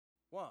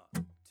One,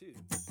 two,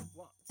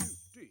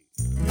 three.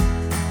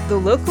 The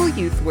Local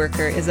Youth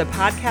Worker is a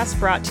podcast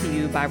brought to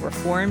you by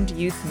Reformed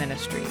Youth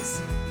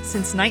Ministries.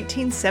 Since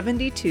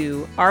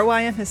 1972,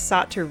 RYM has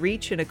sought to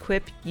reach and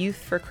equip youth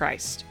for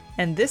Christ,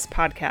 and this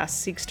podcast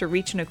seeks to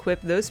reach and equip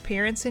those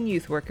parents and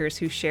youth workers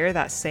who share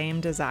that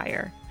same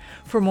desire.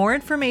 For more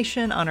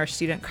information on our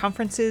student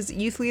conferences,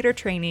 youth leader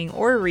training,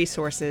 or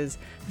resources,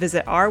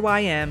 visit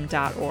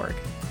rym.org.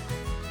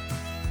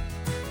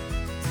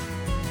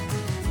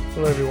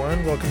 Hello,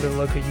 everyone. Welcome to The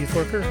Local Youth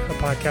Worker, a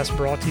podcast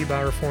brought to you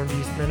by Reformed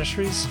Youth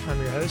Ministries. I'm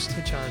your host,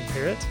 John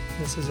Parrott.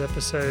 This is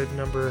episode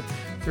number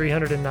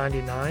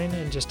 399.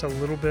 In just a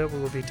little bit, we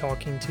will be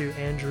talking to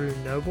Andrew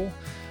Noble.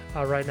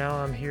 Right now,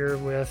 I'm here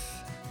with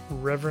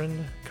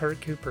Reverend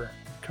Kurt Cooper.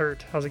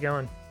 Kurt, how's it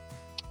going?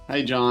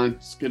 Hey, John.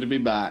 It's good to be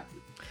back.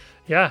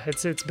 Yeah,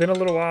 it's been a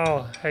little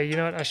while. Hey, you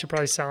know what? I should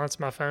probably silence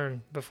my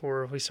phone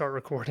before we start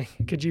recording.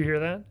 Could you hear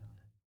that?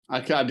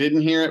 I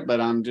didn't hear it,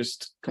 but I'm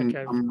just Okay.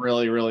 I'm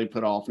really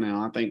put off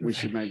now. I think we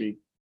should maybe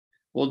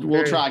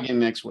we'll try again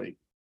next week.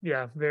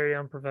 Yeah, very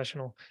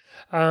unprofessional.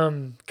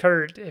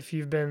 Kurt, if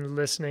you've been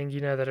listening,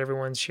 you know that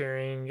everyone's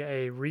sharing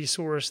a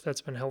resource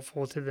that's been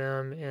helpful to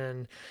them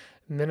in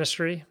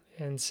ministry.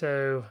 And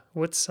so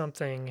what's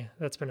something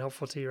that's been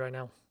helpful to you right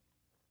now?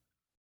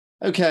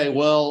 Okay,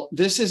 well,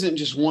 this isn't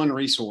just one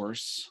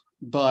resource,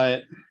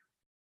 but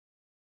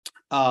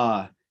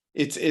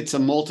it's a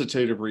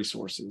multitude of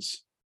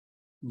resources.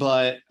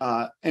 But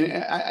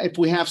if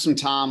we have some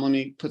time, let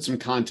me put some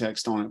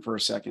context on it for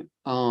a second.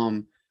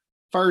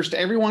 First,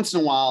 every once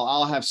in a while,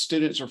 I'll have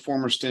students or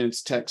former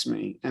students text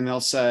me, and they'll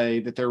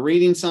say that they're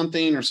reading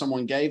something or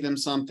someone gave them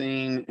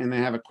something, and they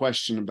have a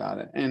question about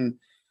it, and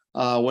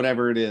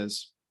whatever it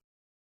is.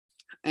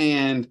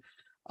 And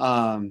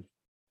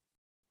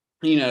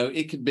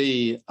it could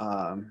be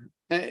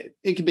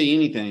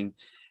anything.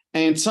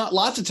 And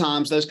lots of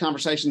times, those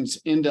conversations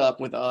end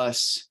up with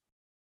us.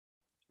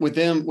 With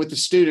the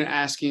student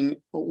asking,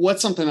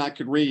 what's something I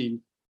could read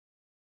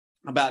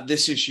about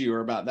this issue or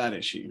about that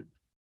issue?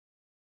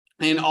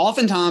 And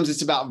oftentimes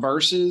it's about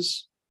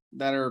verses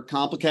that are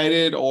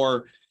complicated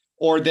or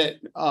that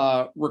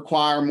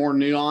require more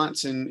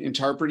nuance in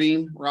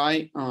interpreting,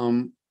 right?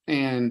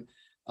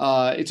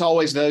 It's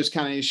always those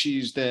kind of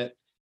issues that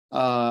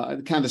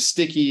kind of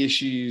sticky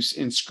issues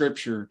in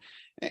Scripture.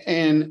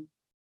 And,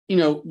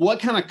 what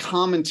kind of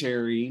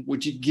commentary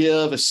would you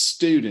give a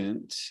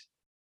student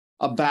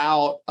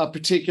about a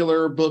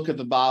particular book of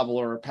the Bible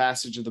or a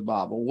passage of the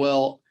Bible?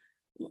 Well,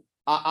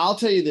 I'll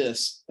tell you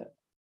this.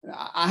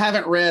 I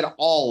haven't read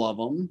all of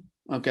them.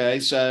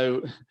 Okay.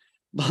 So,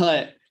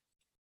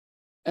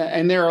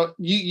 and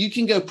you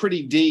can go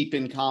pretty deep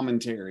in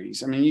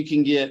commentaries. I mean, you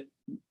can get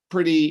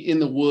pretty in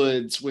the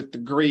woods with the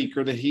Greek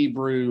or the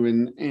Hebrew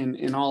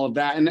and all of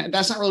that. And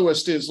that's not really what a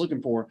student's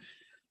looking for.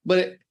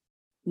 But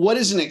what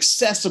is an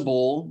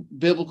accessible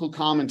biblical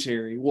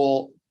commentary?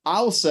 Well,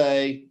 I'll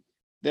say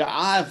that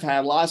I've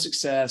had a lot of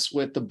success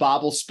with the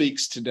Bible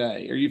Speaks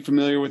Today. Are you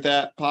familiar with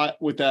that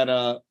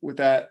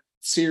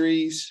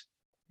series?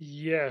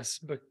 Yes,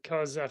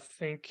 because I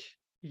think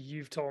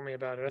you've told me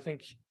about it. I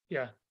think,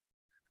 yeah.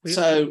 We've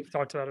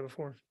talked about it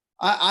before.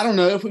 I don't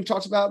know if we've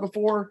talked about it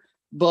before,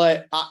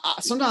 but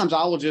sometimes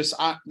I will this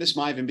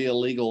might even be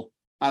illegal.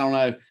 I don't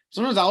know.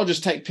 Sometimes I'll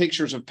just take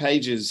pictures of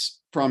pages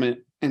from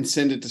it and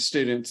send it to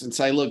students and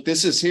say, look,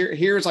 this is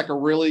here's like a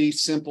really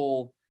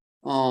simple,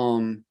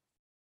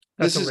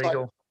 That's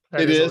illegal.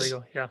 It is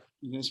illegal. Yeah.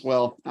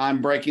 Well,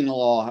 I'm breaking the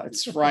law.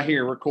 It's right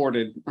here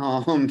recorded.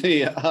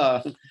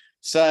 I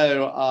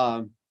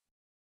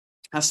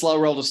slow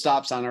rolled a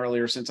stop sign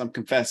earlier since I'm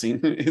confessing.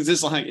 Is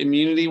this like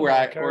immunity where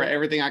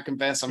everything I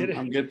confess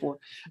I'm good for?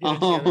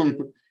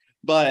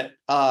 But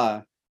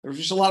there was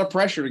just a lot of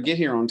pressure to get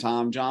here on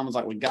time. John was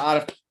like, we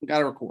gotta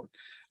record.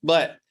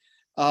 But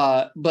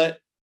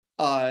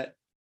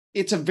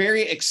it's a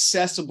very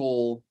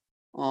accessible.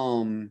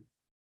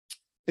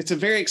 It's a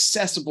very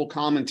accessible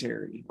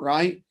commentary,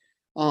 right?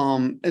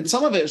 And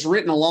some of it was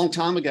written a long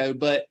time ago,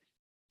 but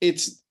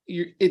it's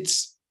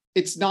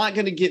not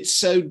going to get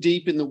so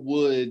deep in the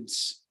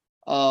woods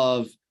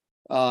of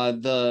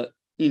the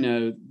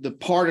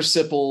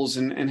participles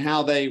and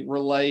how they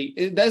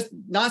relate. That's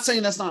not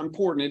saying that's not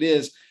important. It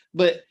is,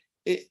 but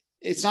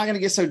it's not going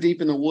to get so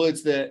deep in the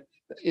woods that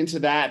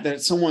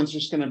someone's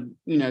just going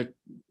to,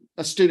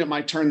 a student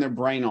might turn their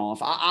brain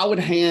off.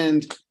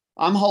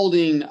 I'm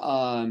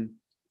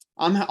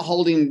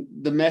holding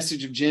the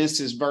message of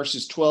Genesis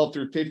verses 12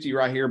 through 50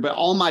 right here, but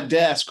on my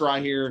desk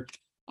right here,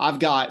 I've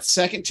got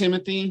 2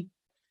 Timothy,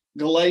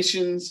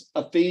 Galatians,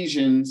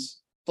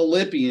 Ephesians,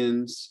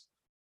 Philippians,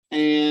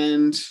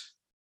 and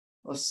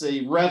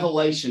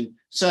Revelation.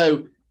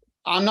 So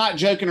I'm not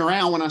joking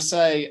around when I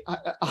say,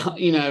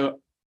 I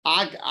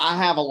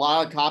have a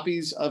lot of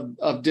copies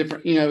of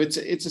different,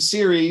 it's a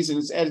series and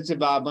it's edited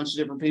by a bunch of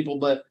different people,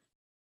 but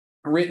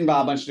written by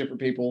a bunch of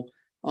different people.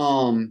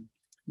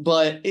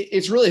 But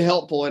it's really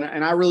helpful,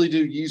 and I really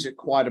do use it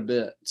quite a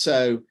bit.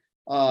 So,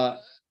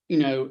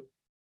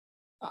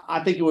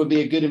 I think it would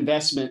be a good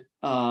investment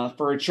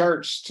for a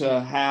church to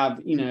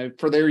have,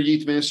 for their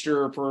youth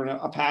minister or for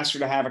a pastor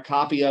to have a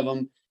copy of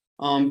them.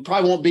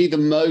 Probably won't be the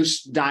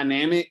most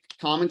dynamic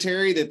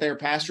commentary that their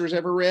pastor's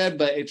ever read,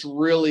 but it's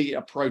really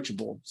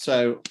approachable.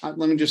 So let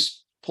me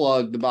just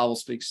plug the Bible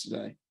Speaks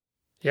Today.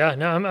 Yeah,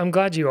 no, I'm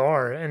glad you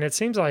are. And it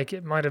seems like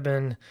it might have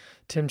been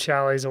Tim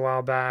Challies a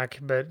while back,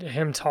 but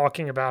him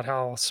talking about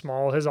how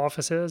small his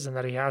office is and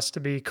that he has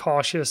to be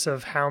cautious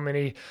of how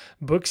many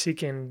books he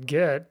can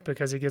get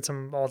because he gets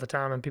them all the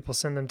time and people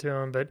send them to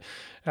him. But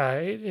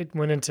it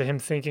went into him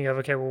thinking of,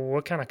 okay, well,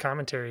 what kind of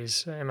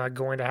commentaries am I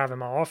going to have in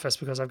my office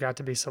because I've got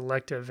to be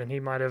selective. And he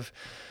might have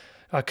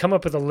come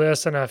up with a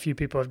list. I know a few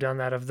people have done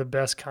that of the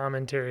best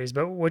commentaries,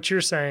 but what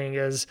you're saying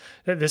is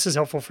that this is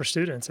helpful for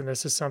students and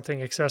this is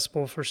something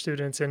accessible for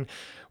students. And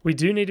we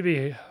do need to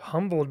be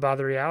humbled by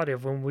the reality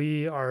of when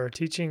we are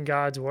teaching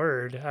God's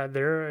word,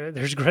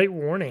 there's great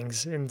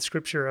warnings in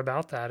scripture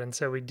about that. And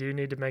so we do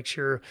need to make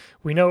sure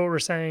we know what we're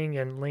saying,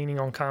 and leaning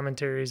on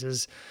commentaries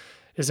is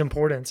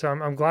important. So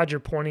I'm glad you're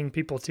pointing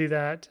people to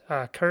that.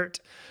 Kurt,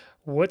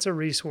 what's a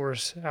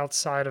resource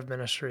outside of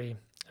ministry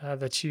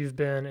that you've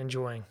been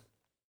enjoying?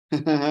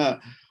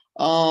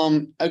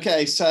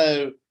 Okay,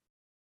 so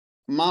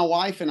my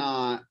wife and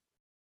I,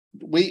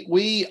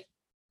 we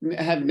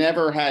have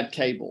never had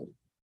cable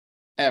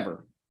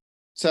ever.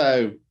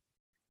 So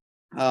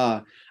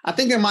I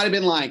think there might have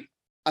been I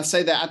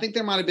think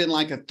there might have been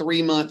like a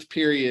 3-month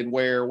period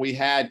where we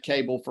had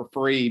cable for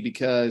free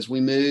because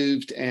we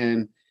moved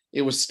and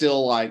it was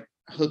still like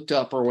hooked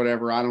up or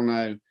whatever. I don't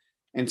know.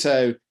 And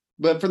so,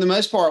 but for the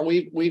most part,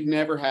 we've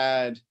never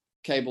had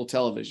cable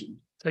television.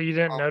 So you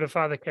didn't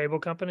notify the cable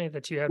company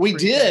that you had? We free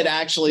did cable?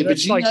 actually, So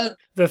but that's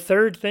the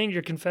third thing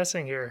you're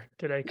confessing here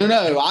today.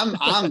 No,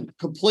 I'm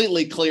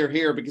completely clear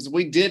here because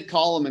we did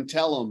call them and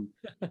tell them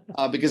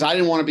because I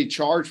didn't want to be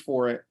charged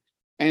for it,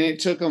 and it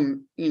took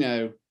them,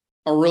 a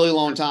really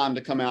long time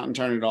to come out and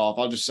turn it off.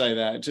 I'll just say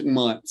that it took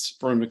months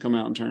for them to come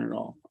out and turn it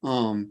off.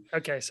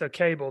 Okay, so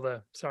cable though.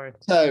 Sorry.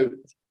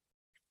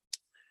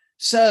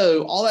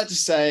 So all that to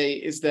say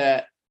is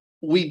that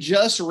we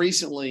just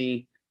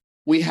recently.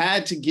 We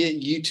had to get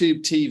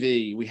YouTube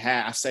TV. We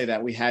had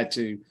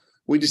to.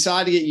 We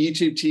decided to get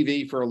YouTube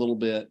TV for a little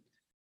bit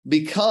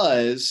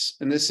because,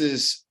 and this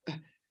is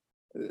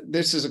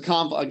a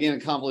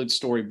convoluted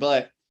story,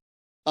 but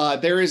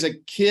there is a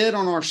kid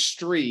on our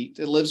street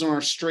that lives on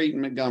our street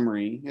in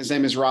Montgomery. His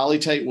name is Riley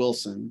Tate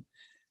Wilson,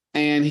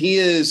 and he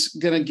is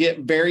going to get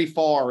very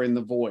far in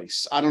The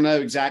Voice. I don't know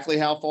exactly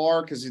how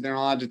far because they're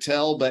not allowed to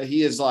tell, but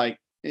he is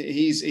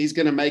he's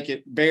going to make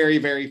it very,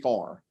 very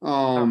far.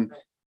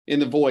 In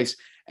The Voice,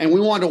 and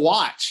we wanted to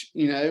watch,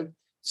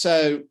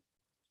 so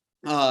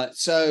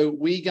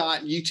we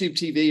got YouTube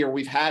TV, or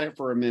we've had it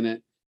for a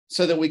minute,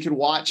 so that we could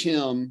watch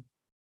him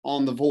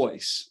on The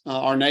Voice,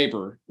 our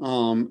neighbor.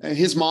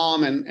 His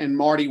mom and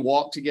Marty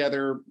walk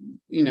together,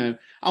 I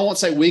won't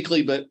say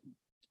weekly, but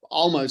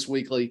almost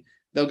weekly.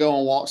 They'll go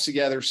on walks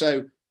together.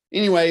 So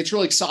anyway, it's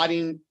really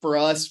exciting for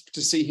us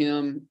to see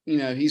him.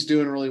 He's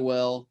doing really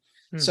well.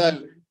 Mm-hmm.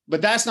 So,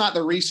 but that's not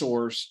the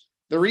resource.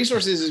 The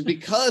resource is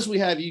because we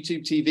have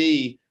YouTube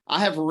TV, I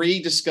have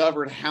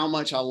rediscovered how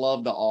much I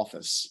love The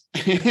Office.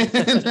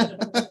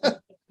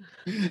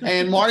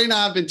 And Marty and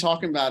I have been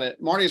talking about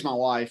it. Marty is my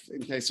wife,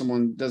 in case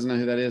someone doesn't know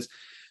who that is.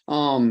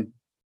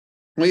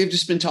 We've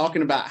just been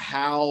talking about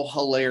how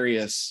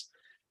hilarious,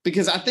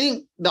 because I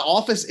think The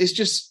Office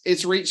is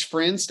it's reached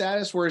Friend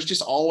status where it's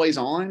just always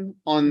on,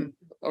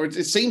 or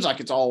it seems like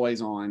it's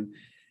always on.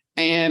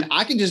 And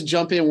I can just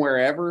jump in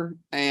wherever,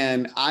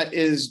 and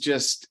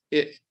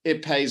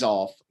it pays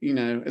off,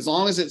 as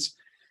long as it's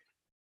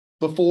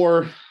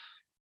before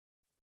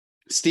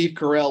Steve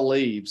Carell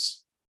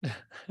leaves.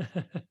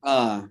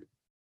 There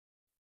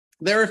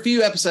are a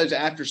few episodes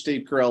after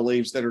Steve Carell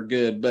leaves that are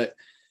good, but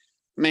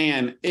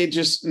man,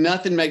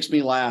 nothing makes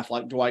me laugh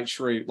like Dwight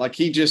Schrute. Like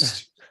he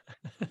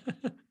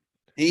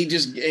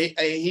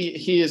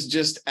is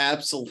just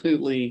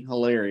absolutely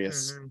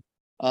hilarious.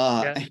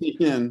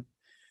 Mm-hmm.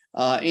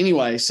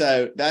 Anyway,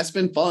 so that's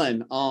been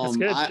fun.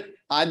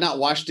 I'd not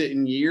watched it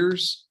in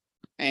years,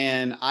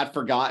 and I'd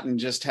forgotten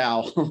just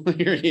how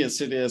hilarious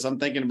it is. I'm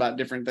thinking about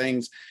different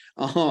things.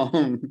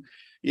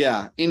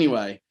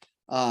 Anyway,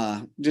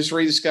 just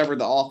rediscovered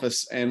The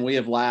Office, and we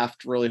have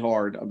laughed really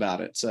hard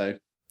about it. So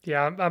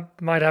yeah, I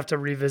might have to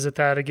revisit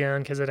that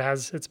again because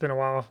it's been a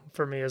while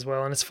for me as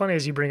well. And it's funny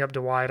as you bring up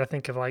Dwight, I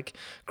think of like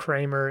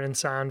Kramer and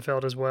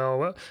Seinfeld as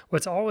well.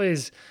 What's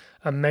always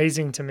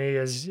amazing to me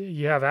is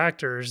you have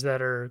actors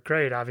that are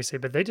great, obviously,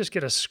 but they just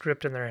get a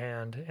script in their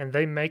hand and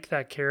they make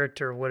that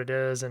character what it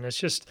is. And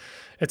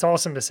it's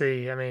awesome to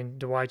see. I mean,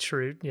 Dwight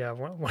Schrute,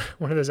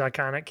 one of those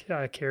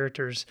iconic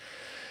characters.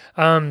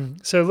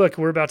 So look,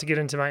 we're about to get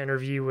into my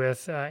interview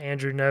with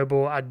Andrew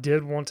Noble. I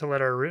did want to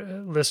let our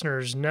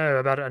listeners know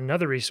about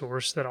another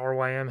resource that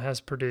RYM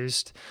has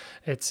produced.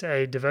 It's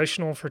a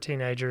devotional for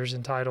teenagers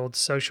entitled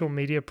Social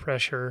Media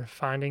Pressure,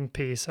 Finding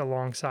Peace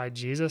Alongside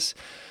Jesus.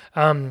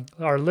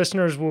 Our listeners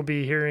listeners will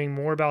be hearing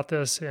more about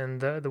this in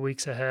the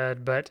weeks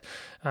ahead, but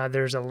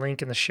there's a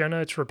link in the show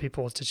notes for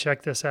people to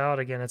check this out.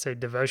 Again, it's a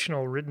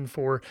devotional written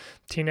for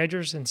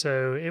teenagers, and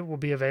so it will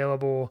be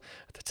available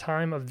at the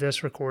time of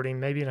this recording,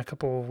 maybe in a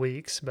couple of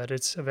weeks, but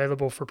it's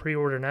available for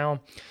pre-order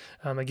now.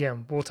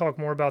 Again, we'll talk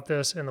more about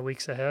this in the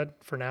weeks ahead.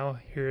 For now,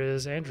 here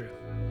is Andrew.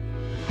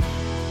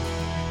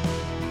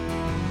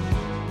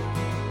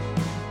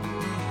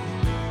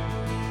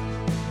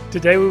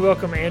 Today we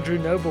welcome Andrew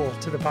Noble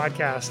to the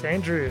podcast.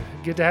 Andrew,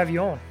 good to have you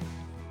on.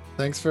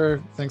 Thanks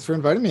for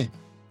inviting me.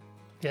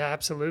 Yeah,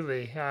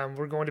 absolutely.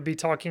 We're going to be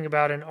talking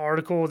about an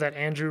article that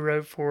Andrew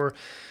wrote for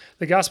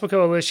the Gospel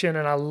Coalition,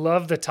 and I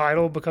love the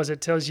title because it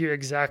tells you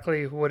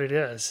exactly what it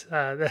is.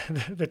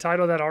 The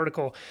title of that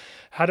article,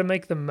 How to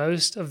Make the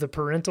Most of the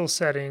Parental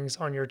Settings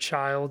on Your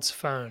Child's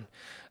Phone.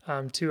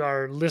 To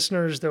our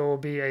listeners, there will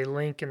be a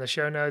link in the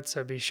show notes,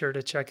 so be sure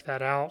to check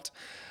that out.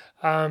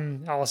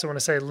 I also want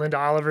to say Linda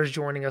Oliver is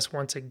joining us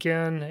once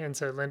again. And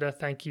so, Linda,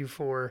 thank you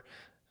for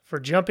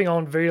jumping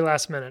on very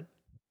last minute.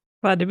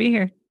 Glad to be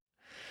here.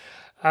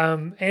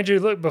 Andrew,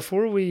 look,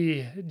 before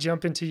we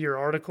jump into your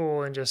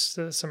article and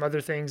just some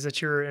other things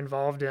that you're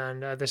involved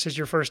in, this is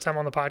your first time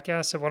on the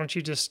podcast. So why don't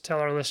you just tell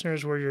our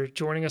listeners where you're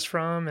joining us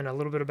from and a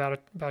little bit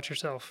about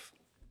yourself?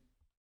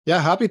 Yeah,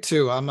 happy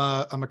to. I'm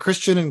a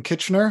Christian in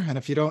Kitchener, and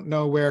if you don't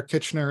know where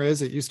Kitchener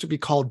is, it used to be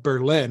called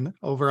Berlin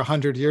over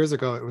 100 years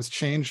ago. It was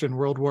changed in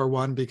World War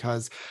I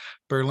because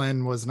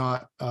Berlin was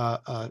not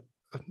a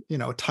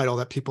title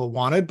that people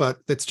wanted, but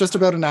it's just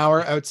about an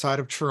hour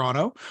outside of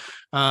Toronto.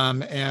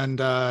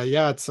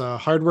 It's a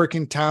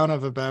hardworking town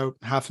of about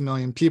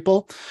 500,000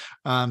 people.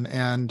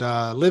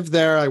 Live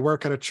there. I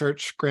work at a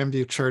church,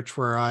 Grandview Church,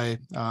 where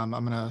I'm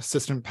an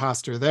assistant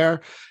pastor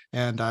there,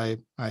 and I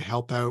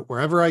help out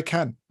wherever I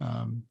can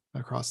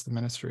across the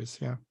ministries.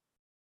 Yeah.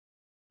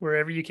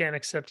 Wherever you can,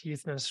 except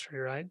youth ministry,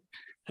 right?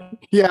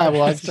 Yeah,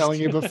 well, I was telling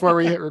you before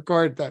we hit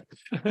record that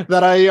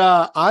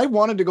I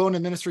wanted to go into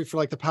ministry for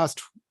like the past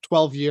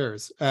 12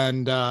 years,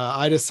 and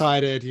I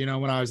decided,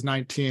 when I was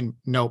 19,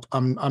 nope,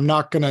 I'm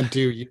not gonna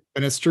do youth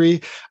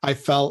ministry. I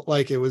felt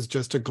like it was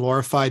just a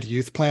glorified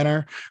youth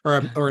planner or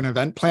an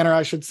event planner,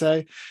 I should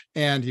say,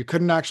 and you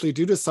couldn't actually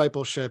do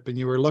discipleship, and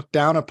you were looked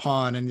down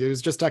upon, and it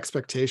was just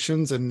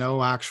expectations and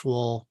no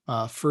actual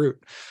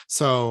fruit.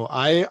 So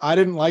I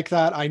didn't like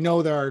that. I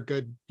know there are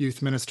good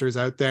youth ministers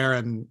out there,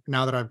 and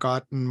now that I've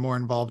gotten more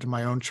involved in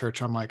my own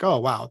church, I'm like, oh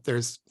wow,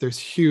 there's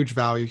huge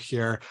value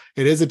here.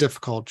 It is a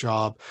difficult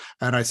job,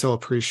 and I so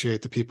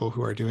appreciate the people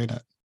who are doing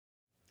it.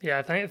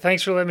 Yeah,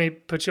 thanks for letting me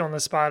put you on the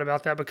spot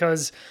about that,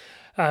 because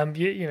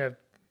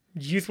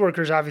youth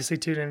workers obviously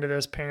tune into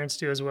this, parents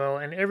do as well,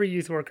 and every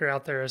youth worker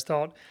out there has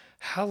thought,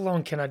 how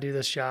long can I do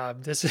this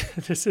job? This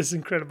is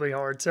incredibly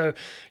hard. So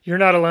you're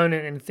not alone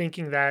in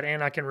thinking that.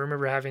 And I can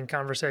remember having a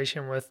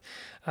conversation with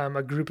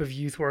a group of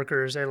youth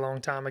workers a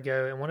long time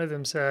ago, and one of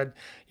them said,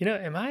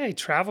 am I a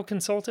travel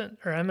consultant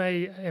or am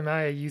I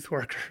a youth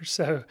worker?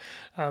 So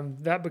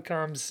that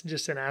becomes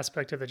just an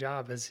aspect of the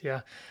job, is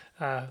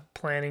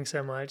planning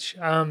so much.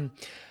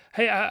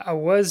 Hey,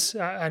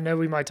 I know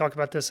we might talk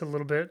about this a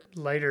little bit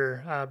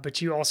later,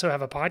 but you also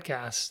have a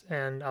podcast,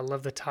 and I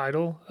love the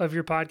title of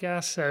your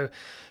podcast. So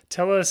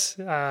tell us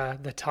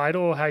the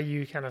title, how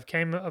you kind of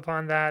came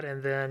upon that,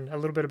 and then a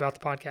little bit about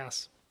the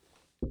podcast.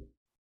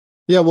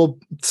 Yeah, well,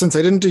 since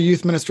I didn't do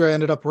youth ministry, I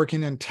ended up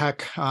working in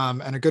tech,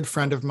 and a good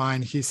friend of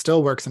mine, he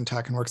still works in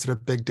tech and works at a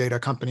big data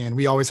company, and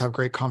we always have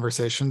great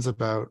conversations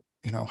about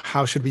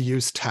how should we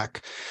use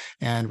tech?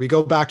 And we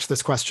go back to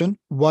this question,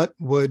 what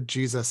would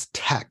Jesus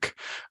tech?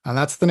 And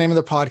that's the name of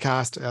the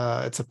podcast.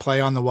 It's a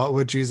play on the what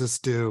would Jesus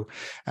do?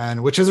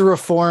 And which is a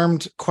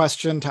reformed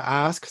question to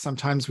ask.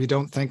 Sometimes we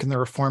don't think in the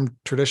reformed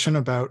tradition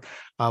about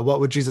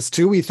what would Jesus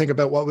do? We think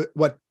about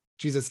what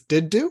Jesus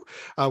did do,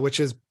 which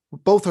is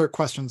both our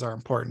questions are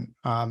important.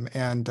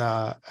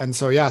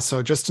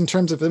 So just in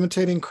terms of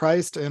imitating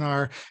Christ in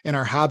our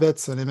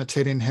habits and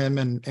imitating him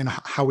and in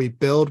how we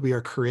build, we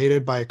are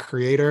created by a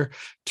creator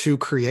to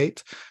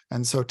create.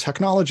 And so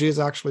technology is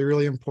actually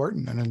really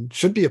important and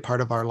should be a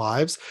part of our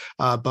lives,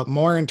 but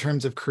more in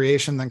terms of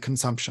creation than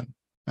consumption.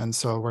 And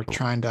so we're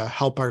trying to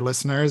help our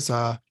listeners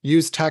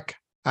use tech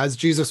as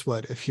Jesus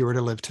would if he were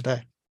to live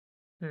today.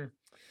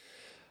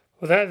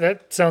 Well,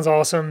 that sounds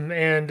awesome.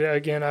 And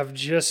again, I've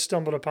just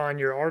stumbled upon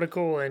your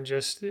article and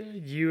just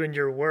you and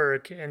your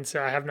work. And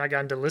so I have not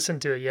gotten to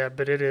listen to it yet,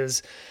 but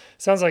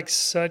sounds like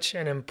such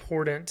an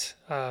important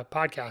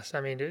podcast.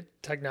 I mean,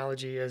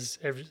 technology is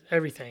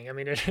everything. I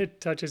mean,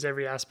 it touches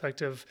every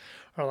aspect of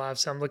our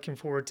lives. So I'm looking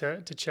forward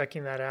to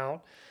checking that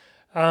out.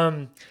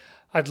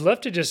 I'd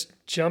love to just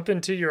jump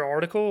into your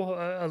article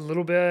a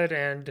little bit.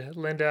 And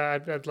Linda,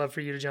 I'd love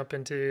for you to jump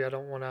into, I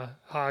don't want to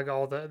hog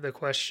all the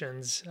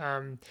questions.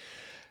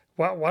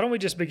 Why don't we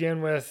just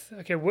begin with,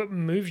 okay, what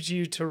moved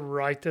you to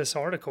write this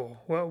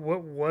article? What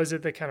was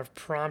it that kind of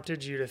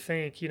prompted you to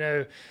think,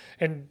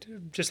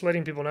 and just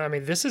letting people know, I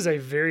mean, this is a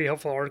very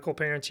helpful article,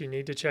 parents. You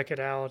need to check it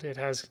out. It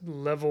has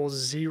levels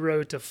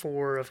 0 to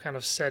 4 of kind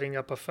of setting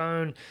up a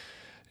phone.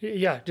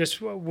 Yeah, just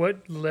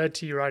what led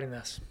to you writing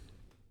this?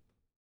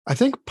 I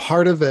think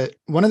part of it,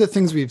 one of the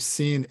things we've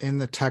seen in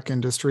the tech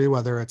industry,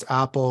 whether it's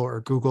Apple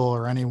or Google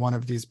or any one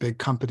of these big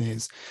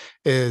companies,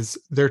 is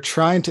they're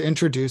trying to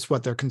introduce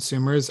what their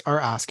consumers are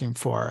asking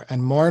for.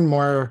 And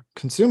more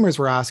consumers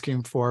were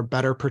asking for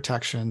better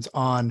protections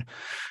on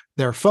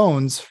their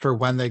phones for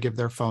when they give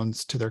their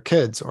phones to their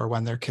kids or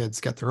when their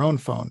kids get their own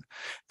phone.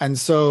 And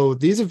so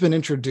these have been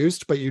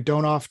introduced, but you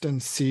don't often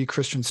see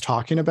Christians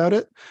talking about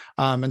it.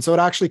 And so it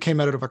actually came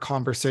out of a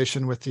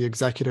conversation with the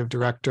executive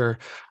director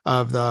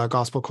of the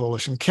Gospel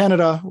Coalition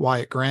Canada,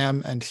 Wyatt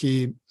Graham, and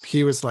he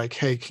was like,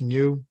 "Hey, can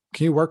you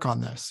work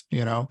on this?"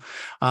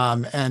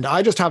 And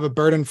I just have a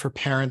burden for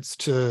parents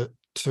to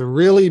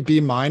really be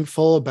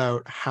mindful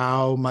about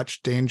how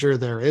much danger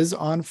there is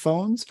on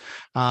phones.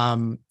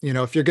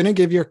 If you're going to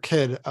give your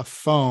kid a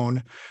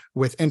phone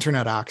with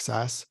internet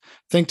access,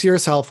 think to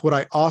yourself, would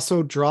I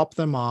also drop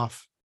them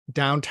off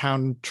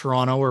downtown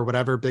Toronto or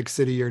whatever big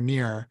city you're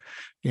near,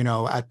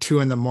 at 2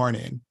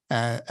 a.m.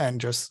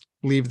 and just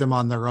leave them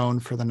on their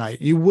own for the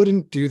night? You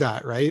wouldn't do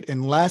that, right?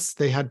 Unless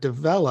they had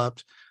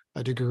developed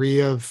a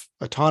degree of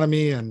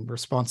autonomy and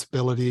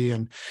responsibility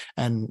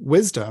and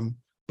wisdom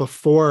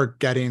before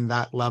getting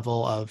that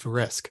level of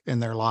risk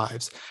in their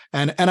lives.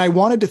 And I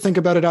wanted to think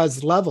about it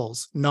as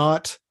levels,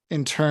 not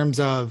in terms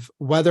of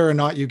whether or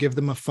not you give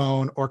them a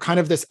phone or kind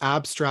of this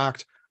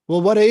abstract,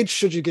 well, what age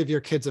should you give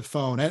your kids a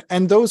phone?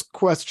 And those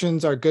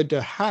questions are good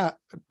to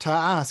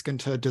ask and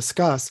to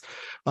discuss.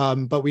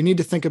 But we need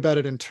to think about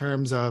it in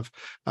terms of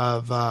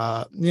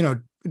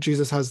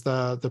Jesus has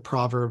the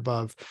proverb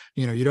of,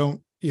 you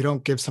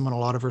don't give someone a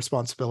lot of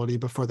responsibility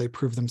before they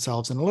prove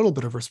themselves in a little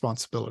bit of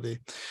responsibility.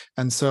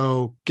 And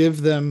so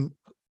give them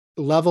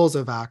levels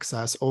of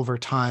access over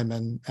time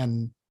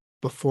and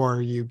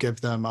before you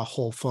give them a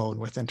whole phone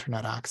with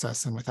internet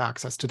access and with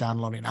access to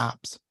downloading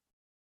apps.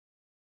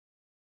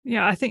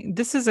 Yeah, I think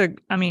this is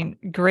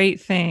great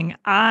thing.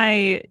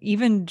 I,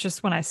 even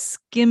just when I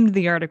skimmed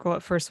the article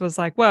at first, was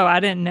like, whoa, I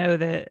didn't know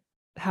that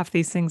half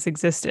these things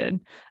existed.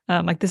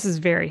 This is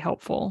very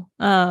helpful.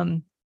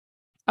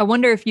 I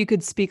wonder if you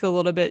could speak a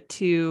little bit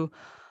to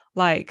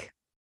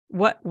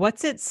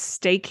what's at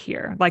stake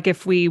here? Like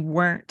if we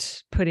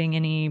weren't putting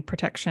any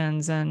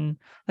protections and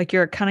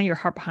your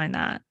heart behind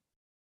that.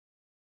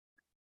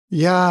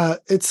 Yeah,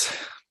 it's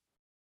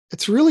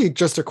really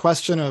just a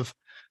question of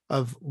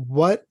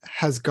what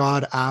has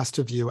God asked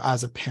of you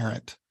as a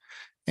parent.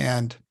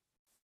 And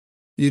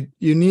you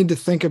need to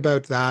think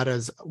about that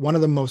as one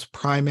of the most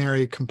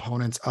primary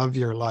components of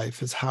your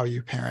life is how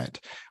you parent.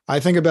 I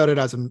think about it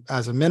as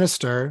a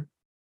minister,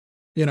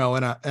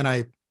 and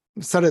I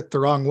said it the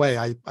wrong way.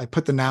 I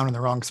put the noun in the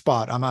wrong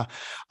spot.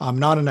 I'm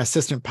not an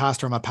assistant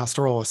pastor. I'm a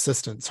pastoral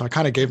assistant. So I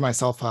kind of gave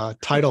myself a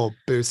title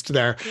boost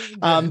there.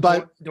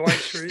 But Dwight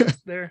Schrute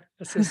there,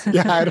 assistant.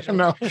 Yeah, I don't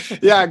know.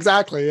 Yeah,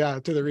 exactly. Yeah,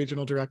 to the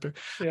regional director.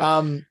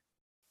 Yeah.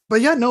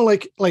 But yeah, no,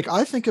 like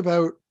I think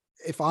about,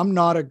 if I'm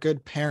not a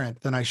good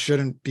parent, then I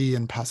shouldn't be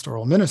in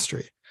pastoral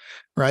ministry.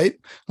 Right?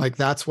 Like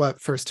that's what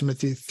 1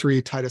 Timothy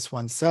 3, Titus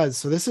 1 says.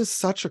 So this is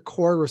such a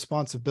core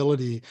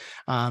responsibility.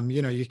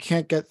 You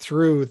can't get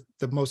through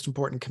the most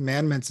important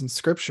commandments in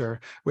scripture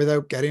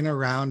without getting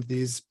around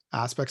these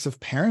aspects of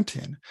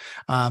parenting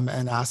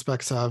and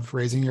aspects of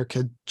raising your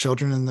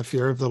children in the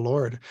fear of the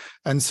Lord.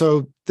 And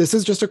so this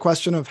is just a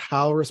question of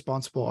how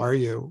responsible are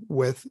you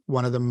with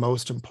one of the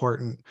most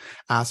important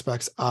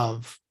aspects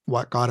of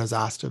what God has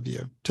asked of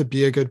you, to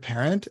be a good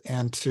parent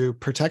and to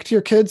protect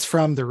your kids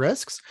from the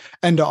risks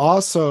and to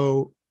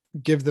also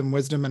give them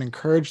wisdom and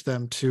encourage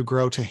them to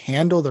grow to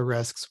handle the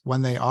risks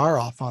when they are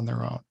off on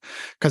their own.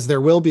 Because there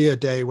will be a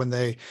day when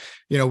they,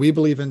 we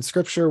believe in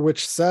scripture,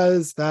 which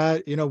says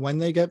that, when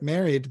they get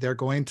married, they're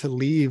going to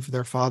leave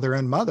their father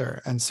and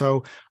mother. And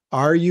so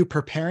are you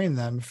preparing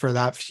them for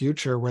that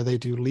future where they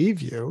do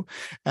leave you?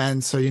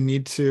 And so you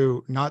need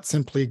to not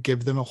simply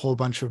give them a whole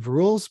bunch of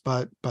rules,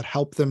 but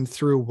help them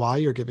through why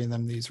you're giving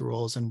them these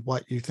rules and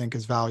what you think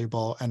is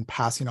valuable and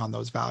passing on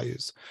those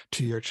values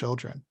to your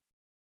children.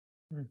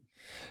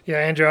 Yeah,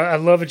 Andrew, I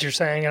love what you're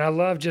saying. And I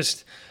love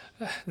just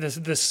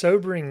the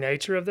sobering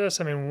nature of this.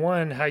 I mean,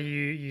 one, how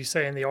you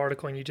say in the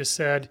article, and you just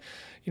said,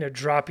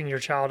 dropping your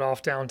child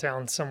off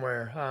downtown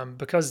somewhere,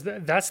 because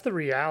that's the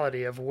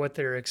reality of what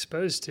they're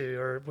exposed to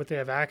or what they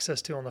have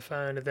access to on the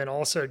phone. And then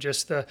also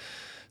just the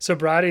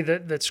sobriety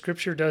that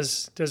Scripture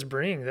does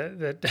bring,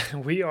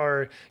 that we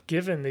are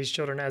given these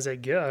children as a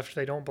gift.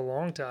 They don't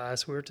belong to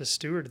us. We're to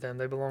steward them.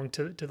 They belong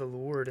to the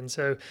Lord. And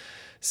so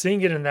seeing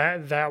it in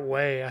that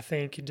way, I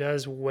think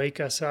does wake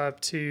us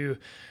up to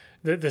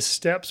the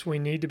steps we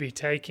need to be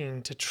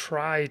taking to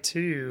try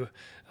to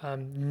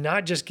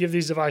not just give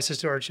these devices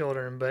to our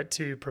children, but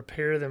to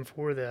prepare them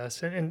for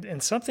this.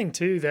 And something,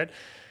 too, that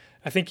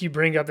I think you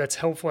bring up that's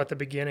helpful at the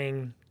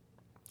beginning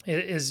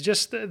is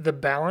just the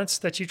balance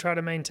that you try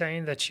to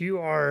maintain, that you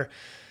are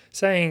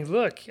saying,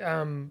 look,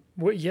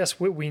 yes,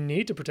 we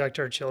need to protect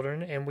our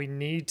children, and we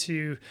need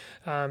to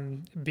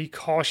be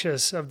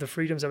cautious of the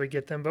freedoms that we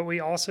get them. But we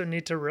also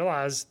need to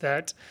realize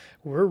that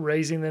we're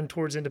raising them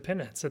towards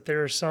independence, that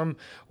there are some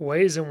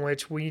ways in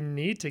which we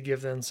need to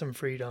give them some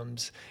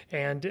freedoms.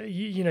 And,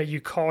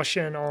 you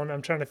caution on,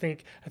 I'm trying to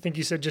think, I think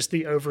you said just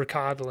the over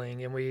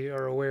coddling, and we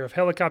are aware of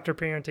helicopter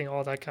parenting,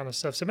 all that kind of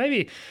stuff. So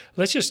maybe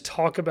let's just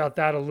talk about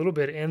that a little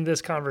bit in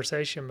this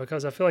conversation,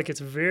 because I feel like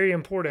it's very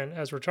important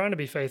as we're trying to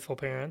be faithful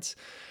parents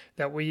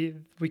that we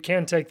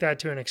can take that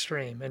to an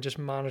extreme and just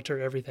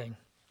monitor everything.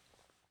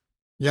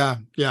 Yeah.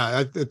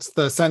 It's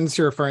the sentence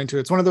you're referring to.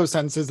 It's one of those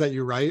sentences that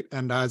you write.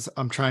 And as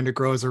I'm trying to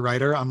grow as a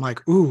writer, I'm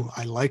like, ooh,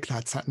 I like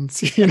that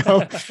sentence.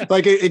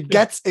 Like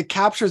it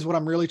captures what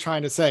I'm really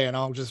trying to say. And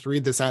I'll just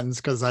read the sentence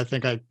because I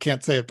think I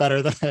can't say it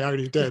better than I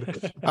already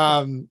did.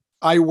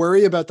 I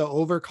worry about the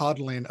over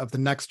coddling of the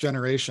next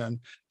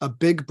generation, a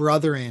big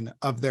brothering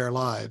of their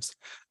lives,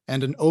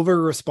 and an over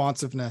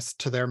responsiveness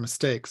to their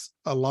mistakes,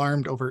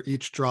 alarmed over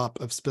each drop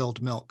of spilled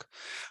milk.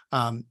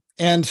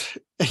 And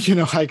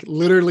like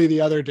literally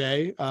the other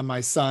day,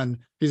 my son,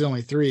 he's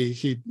only 3,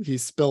 he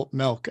spilt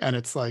milk, and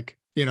it's like,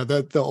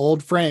 the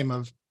old frame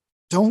of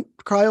don't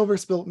cry over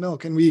spilt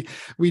milk. And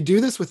we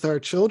do this with our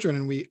children,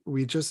 and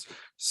we just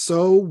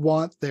so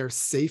want their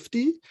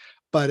safety,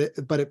 but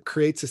it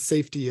creates a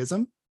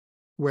safetyism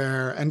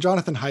and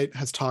Jonathan Haidt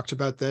has talked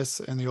about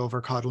this in the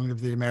over-coddling of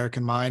the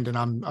American mind, and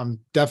I'm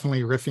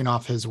definitely riffing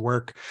off his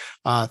work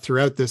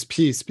throughout this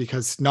piece,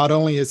 because not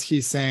only is he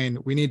saying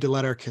we need to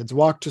let our kids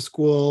walk to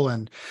school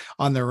and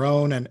on their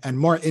own and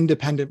more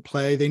independent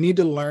play, they need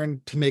to learn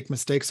to make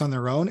mistakes on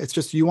their own. It's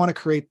just you want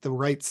to create the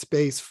right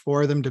space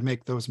for them to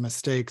make those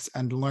mistakes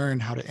and learn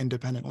how to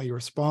independently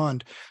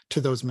respond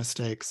to those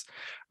mistakes,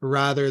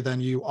 rather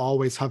than you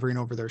always hovering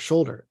over their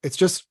shoulder. It's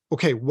just,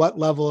 okay, what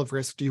level of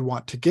risk do you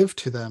want to give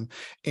to them?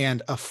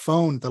 And a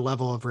phone, the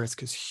level of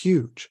risk is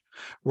huge.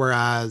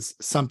 Whereas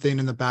something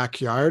in the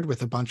backyard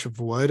with a bunch of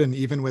wood and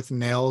even with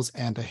nails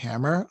and a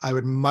hammer, I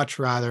would much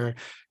rather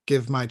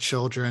give my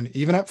children,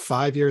 even at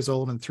 5 years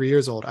old and 3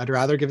 years old, I'd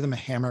rather give them a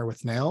hammer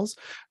with nails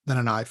than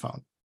an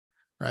iPhone,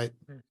 right?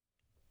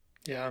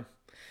 Yeah.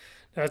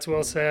 That's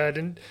well said.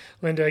 And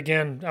Linda,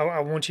 again, I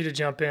want you to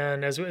jump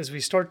in as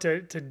we start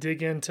to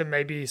dig into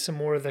maybe some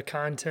more of the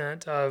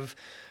content of,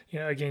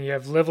 again, you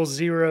have level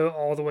 0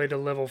 all the way to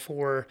level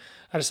 4.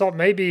 I just thought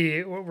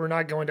maybe we're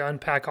not going to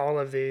unpack all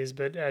of these,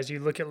 but as you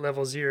look at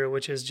level 0,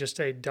 which is just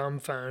a dumb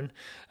phone,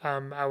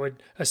 I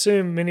would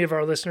assume many of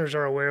our listeners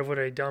are aware of what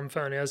a dumb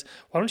phone is.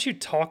 Why don't you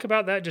talk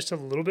about that just a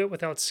little bit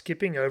without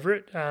skipping over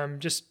it?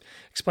 Just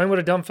explain what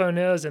a dumb phone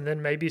is, and then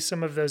maybe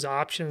some of those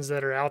options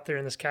that are out there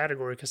in this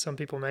category, because some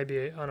people may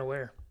be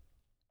unaware.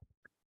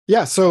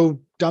 Yeah,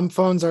 so dumb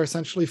phones are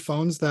essentially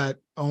phones that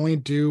only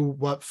do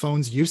what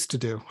phones used to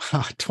do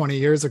 20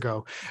 years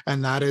ago,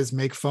 and that is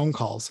make phone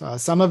calls.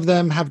 Some of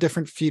them have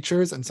different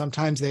features, and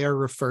sometimes they are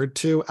referred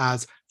to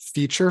as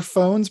feature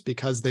phones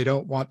because they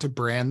don't want to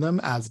brand them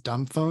as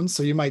dumb phones.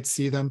 So you might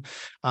see them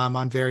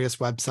on various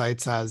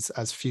websites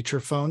as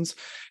feature phones.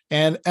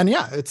 And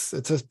yeah, it's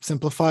a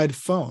simplified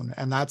phone,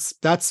 and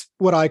that's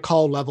what I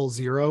call level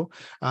 0.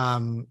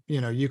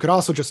 You could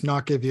also just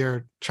not give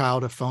your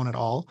child a phone at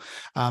all,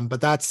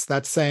 but that's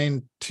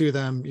saying to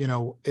them,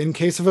 in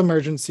case of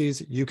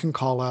emergencies, you can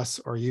call us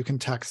or you can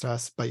text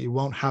us, but you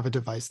won't have a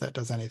device that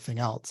does anything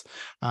else.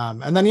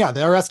 And then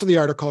the rest of the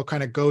article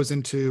kind of goes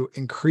into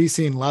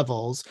increasing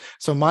levels.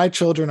 So my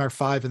children are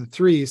 5 and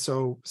 3,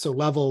 so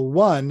level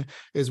 1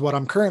 is what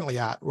I'm currently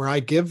at, where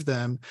I give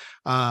them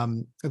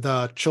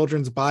the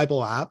children's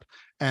Bible app,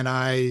 and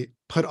I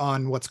put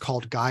on what's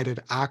called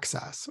guided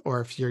access, or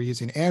if you're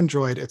using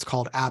Android, it's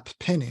called app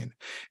pinning,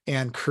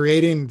 and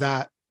creating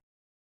that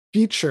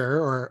feature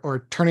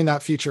or turning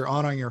that feature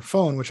on your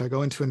phone, which I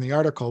go into in the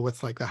article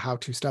with like the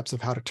how-to steps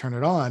of how to turn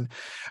it on.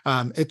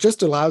 It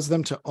just allows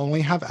them to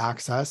only have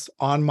access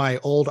on my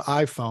old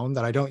iPhone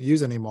that I don't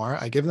use anymore.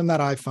 I give them that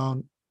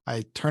iPhone,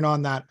 I turn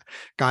on that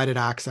guided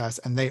access,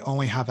 and they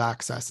only have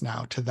access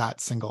now to that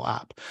single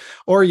app.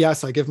 Or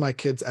yes, I give my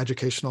kids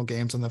educational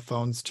games on the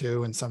phones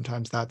too, and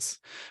sometimes that's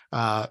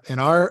in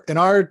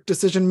our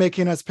decision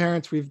making as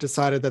parents, we've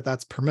decided that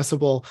that's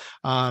permissible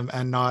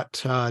and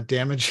not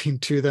damaging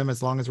to them,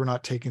 as long as we're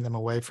not taking them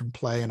away from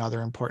play and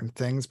other important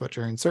things. But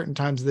during certain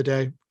times of the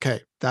day,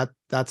 okay,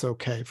 that's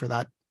okay for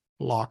that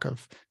block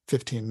of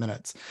 15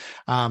 minutes.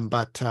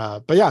 But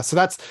yeah, so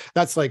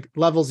that's like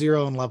level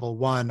 0 and level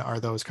 1 are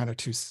those kind of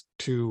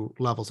two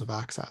levels of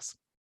access.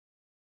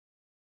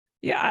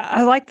 Yeah,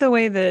 I like the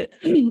way that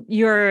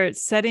you're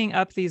setting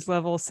up these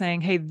levels,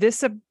 saying, hey,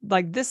 this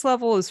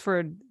level is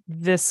for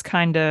this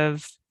kind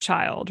of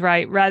child,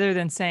 right? Rather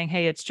than saying,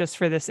 hey, it's just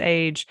for this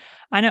age.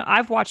 I know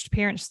I've watched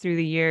parents through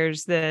the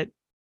years that,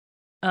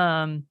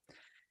 had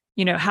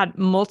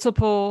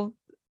multiple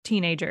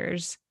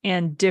teenagers,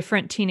 and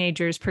different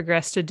teenagers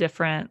progress to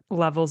different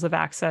levels of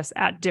access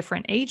at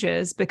different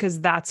ages, because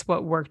that's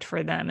what worked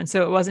for them. And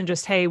so it wasn't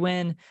just, hey,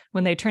 when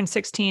they turn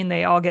 16,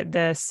 they all get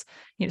this.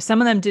 Some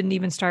of them didn't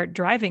even start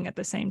driving at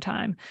the same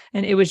time.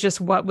 And it was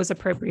just what was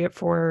appropriate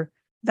for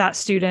that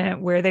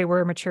student, where they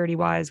were maturity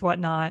wise,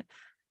 whatnot.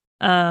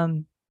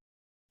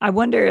 I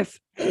wonder if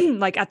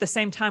like at the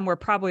same time, we're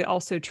probably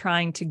also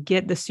trying to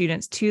get the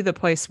students to the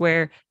place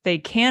where they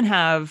can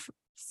have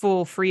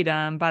full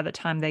freedom by the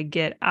time they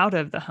get out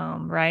of the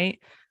home. Right.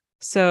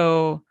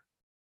 So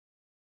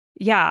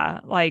yeah,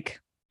 like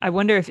I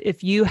wonder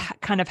if you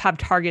kind of have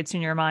targets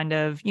in your mind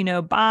of,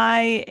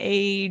 by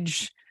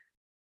age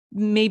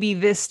maybe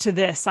this to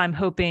this, I'm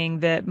hoping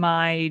that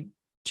my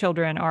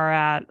children are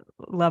at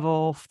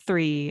level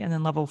 3 and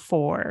then level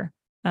 4.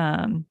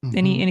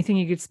 Anything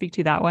you could speak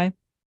to that way?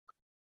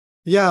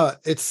 Yeah,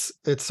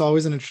 it's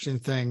always an interesting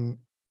thing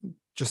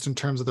just in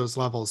terms of those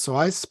levels. So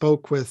I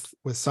spoke with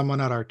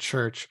someone at our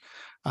church,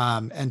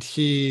 and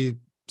he's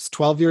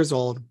 12 years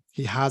old.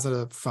 He has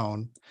a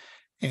phone,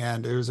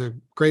 and it was a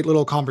great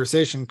little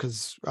conversation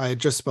because I had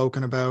just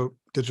spoken about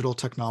digital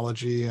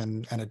technology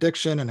and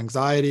addiction and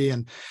anxiety,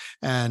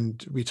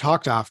 and we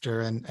talked after,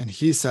 and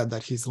he said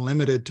that he's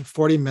limited to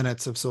 40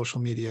 minutes of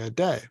social media a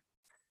day.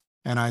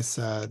 And I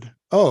said,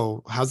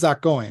 "Oh, how's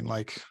that going?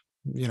 Like,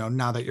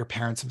 now that your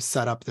parents have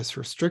set up this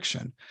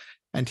restriction."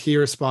 And he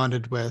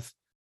responded with,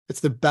 "It's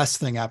the best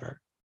thing ever."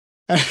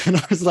 And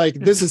I was like,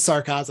 this is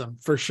sarcasm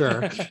for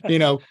sure.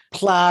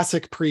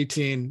 Classic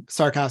preteen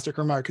sarcastic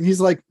remark. And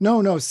he's like,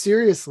 no,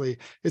 seriously,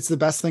 it's the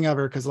best thing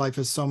ever because life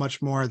is so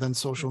much more than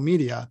social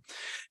media.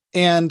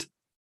 And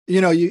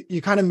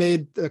you kind of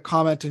made a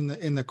comment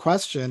in the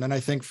question, and I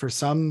think for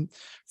some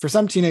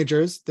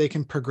teenagers, they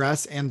can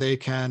progress and they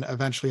can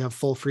eventually have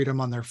full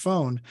freedom on their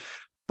phone.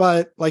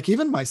 But like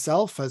even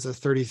myself as a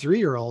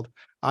 33-year-old,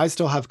 I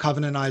still have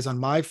Covenant Eyes on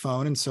my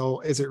phone. And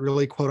so is it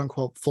really quote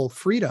unquote full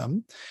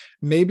freedom?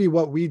 Maybe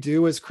what we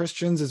do as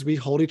Christians is we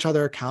hold each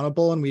other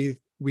accountable, and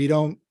we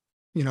don't,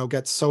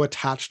 get so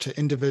attached to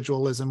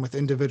individualism with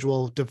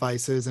individual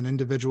devices and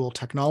individual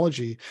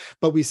technology,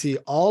 but we see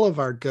all of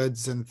our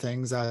goods and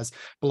things as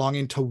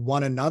belonging to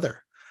one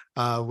another.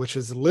 Which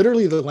is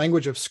literally the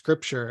language of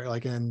scripture.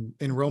 Like in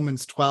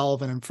Romans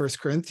 12 and in 1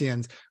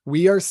 Corinthians,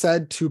 we are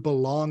said to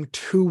belong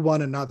to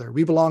one another.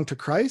 We belong to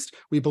Christ.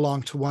 We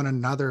belong to one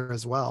another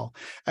as well.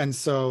 And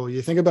so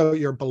you think about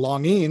your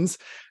belongings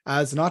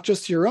as not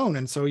just your own.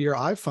 And so your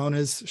iPhone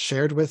is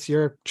shared with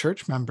your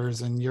church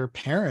members and your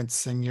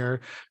parents and your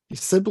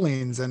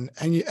siblings. And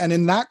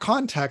in that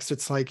context,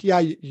 it's like, yeah,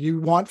 you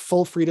want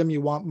full freedom.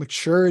 You want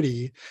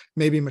maturity.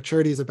 Maybe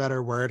maturity is a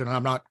better word. And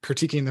I'm not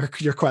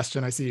critiquing your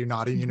question. I see you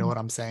nodding. You know what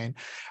I'm saying.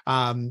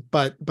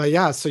 But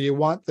yeah, so you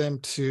want them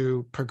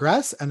to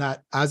progress. And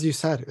that, as you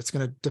said, it's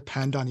going to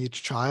depend on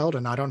each child.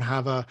 And I don't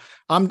have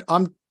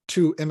I'm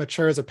too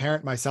immature as a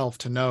parent myself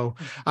to know.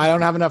 I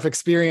don't have enough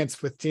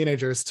experience with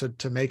teenagers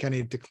to make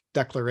any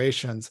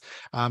declarations.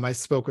 I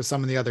spoke with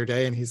someone the other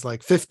day, and he's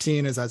like,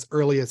 15 is as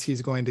early as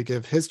he's going to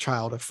give his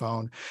child a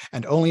phone,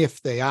 and only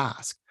if they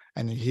ask.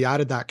 And he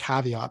added that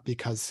caveat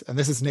because, and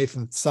this is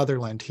Nathan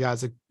Sutherland, he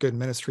has a good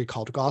ministry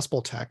called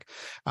Gospel Tech.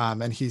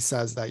 And he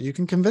says that you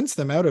can convince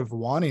them out of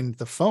wanting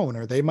the phone,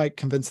 or they might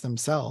convince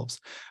themselves.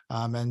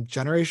 And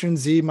Generation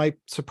Z might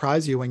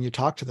surprise you when you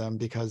talk to them,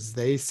 because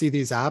they see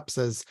these apps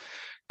as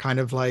kind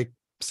of like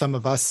some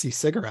of us see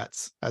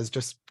cigarettes, as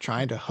just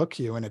trying to hook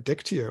you and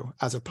addict you,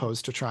 as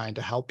opposed to trying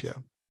to help you.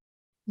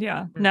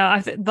 Yeah,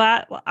 no,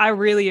 I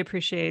really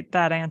appreciate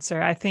that answer.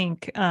 I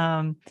think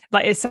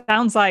like it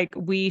sounds like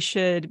we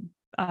should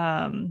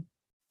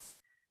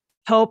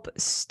help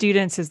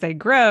students as they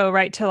grow,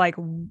 right, to like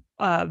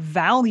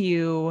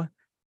value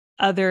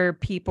other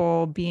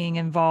people being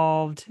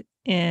involved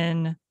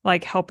in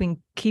like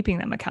keeping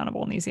them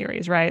accountable in these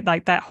areas, right?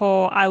 Like that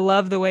whole, I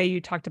love the way you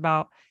talked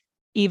about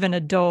even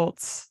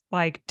adults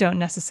like don't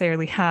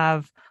necessarily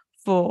have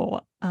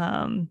full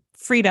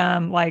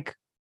freedom, like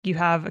you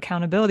have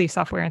accountability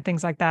software and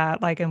things like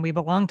that, like, and we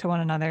belong to one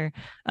another.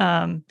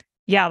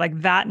 Yeah,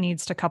 like that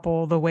needs to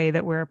couple the way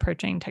that we're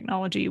approaching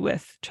technology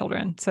with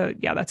children. So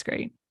yeah, that's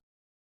great.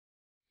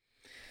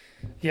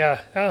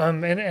 Yeah.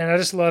 And I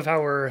just love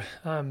how we're,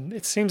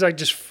 it seems like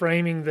just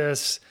framing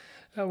this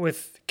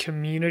with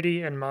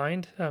community in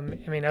mind. I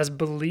mean, as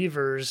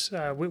believers,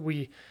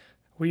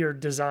 we are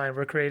designed,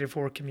 we're created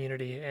for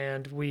community,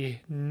 and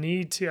we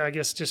need to, I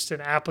guess, just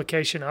an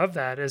application of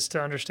that is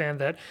to understand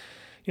that,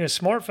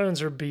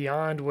 smartphones are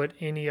beyond what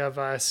any of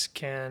us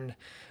can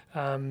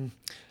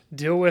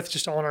deal with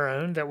just on our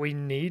own, that we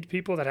need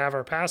people that have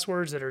our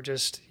passwords, that are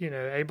just,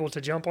 able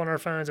to jump on our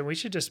phones, and we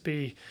should just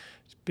be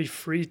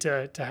free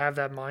to have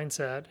that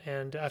mindset.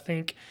 And I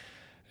think,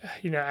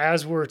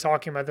 as we're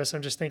talking about this,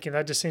 I'm just thinking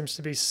that just seems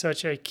to be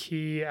such a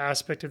key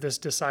aspect of this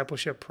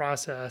discipleship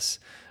process,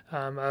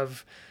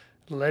 of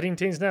letting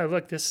teens know,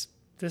 look, this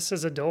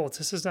is adults.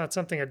 This is not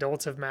something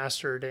adults have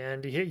mastered,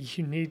 and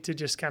you need to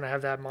just kind of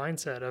have that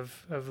mindset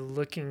of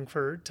looking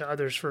to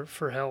others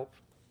for help.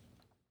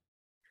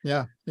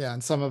 Yeah.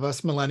 And some of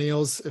us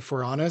millennials, if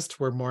we're honest,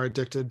 we're more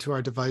addicted to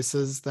our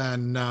devices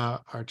than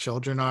our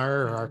children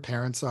are, or our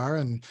parents are,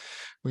 and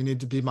we need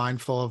to be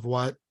mindful of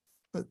what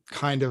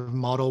kind of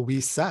model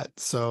we set.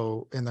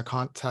 So in the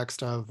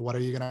context of what are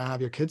you going to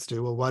have your kids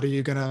do? Well, what are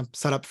you going to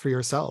set up for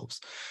yourselves?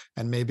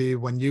 And maybe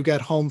when you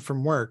get home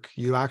from work,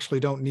 you actually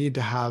don't need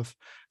to have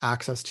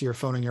access to your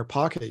phone in your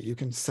pocket. You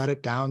can set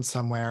it down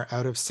somewhere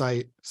out of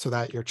sight so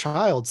that your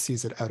child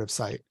sees it out of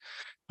sight.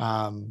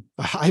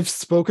 I've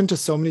spoken to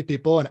so many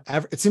people, and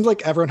it seems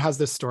like everyone has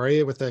this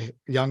story with the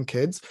young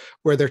kids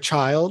where their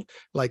child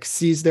like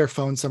sees their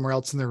phone somewhere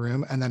else in the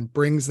room and then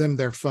brings them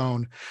their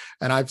phone.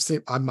 And I've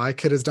seen my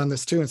kid has done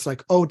this too. It's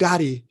like, oh,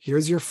 daddy,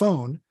 here's your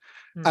phone.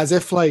 As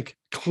if like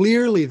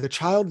clearly the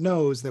child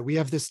knows that we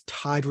have this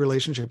tied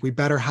relationship. We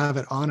better have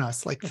it on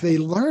us. Like they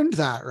learned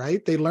that,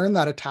 right? They learned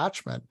that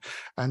attachment.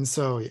 And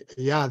so,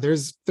 yeah,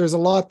 there's a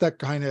lot that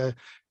kind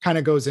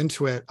of goes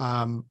into it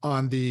on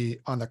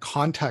the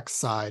context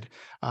side.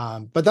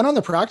 But then on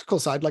the practical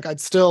side, like I'd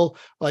still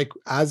like,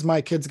 as my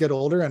kids get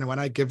older and when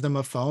I give them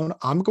a phone,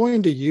 I'm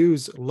going to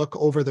use look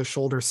over the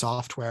shoulder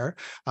software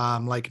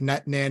like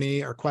Net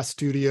Nanny or Quest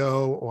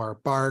Studio or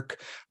Bark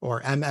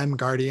or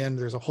Guardian.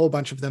 There's a whole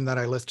bunch of them that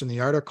I list in the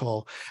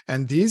article.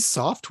 And these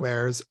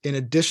softwares, in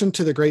addition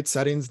to the great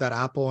settings that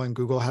Apple and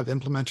Google have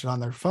implemented on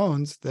their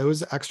phones,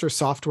 those extra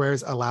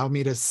softwares allow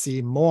me to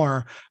see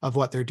more of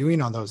what they're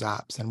doing on those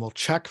apps, and will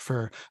check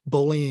for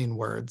bullying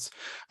words,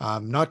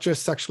 not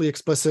just sexually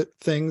explicit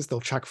things. They'll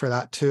check for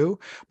that too,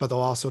 but they'll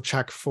also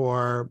check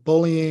for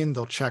bullying.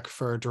 They'll check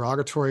for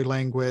derogatory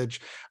language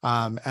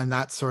and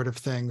that sort of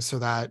thing, so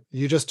that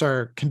you just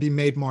can be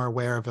made more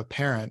aware of a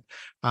parent.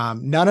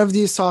 None of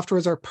these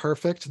softwares are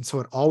perfect. And so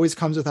it always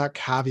comes with that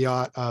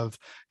caveat of,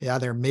 yeah,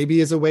 there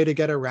maybe is a way to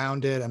get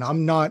around it. And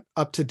I'm not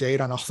up to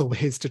date on all the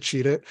ways to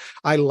cheat it.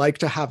 I like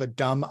to have a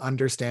dumb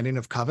understanding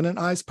of Covenant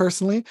Eyes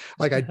personally.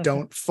 Like I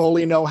don't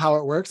fully know how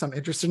it works. I'm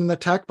interested in the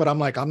tech, but I'm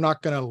like, I'm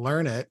not going to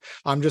learn it.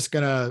 I'm just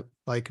going to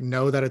like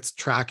know that it's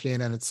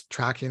tracking, and it's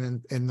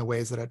tracking in the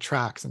ways that it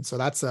tracks. And so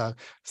that's a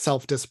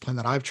self-discipline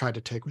that I've tried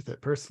to take with it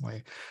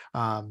personally.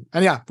 And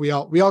yeah, we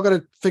all got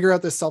to figure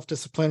out this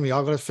self-discipline. We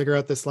all got to figure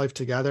out this life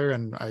together.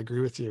 And I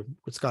agree with you.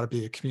 It's got to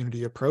be a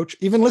community approach.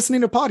 Even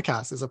listening to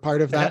podcasts is a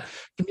part of that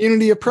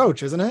community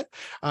approach, isn't it?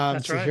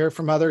 That's to right. hear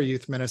from other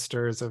youth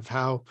ministers of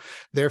how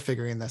they're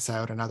figuring this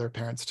out, and other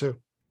parents too.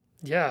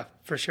 Yeah,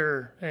 for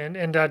sure.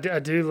 And I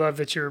do love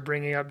that you're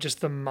bringing up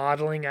just the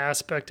modeling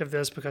aspect of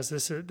this, because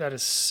that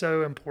is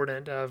so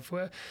important.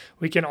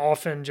 We can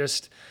often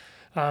just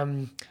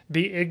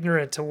be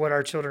ignorant to what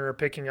our children are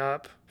picking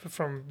up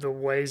from the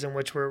ways in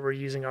which we're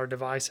using our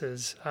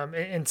devices.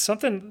 And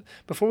something,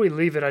 before we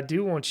leave it, I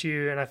do want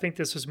you, and I think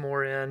this was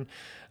more in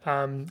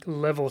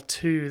level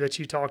 2 that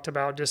you talked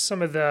about, just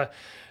some of the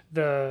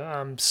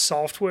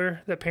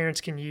software that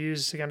parents can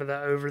use, kind of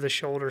the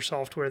over-the-shoulder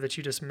software that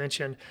you just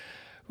mentioned.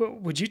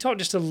 Would you talk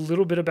just a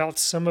little bit about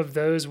some of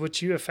those,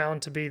 which you have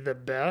found to be the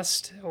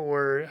best?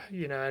 Or,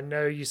 I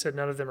know you said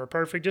none of them are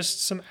perfect,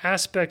 just some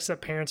aspects that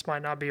parents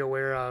might not be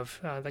aware of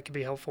that could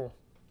be helpful.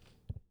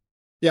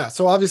 Yeah.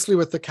 So obviously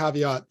with the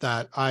caveat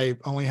that I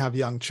only have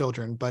young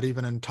children, but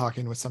even in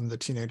talking with some of the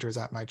teenagers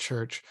at my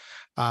church,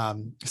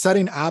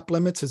 setting app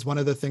limits is one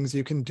of the things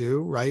you can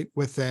do, right?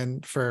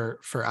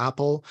 For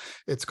Apple,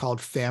 it's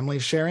called family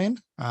sharing.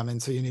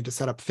 And so you need to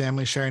set up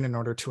family sharing in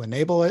order to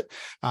enable it.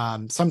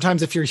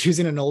 Sometimes if you're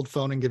using an old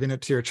phone and giving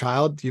it to your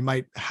child, you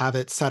might have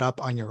it set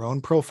up on your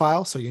own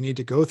profile. So you need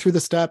to go through the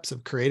steps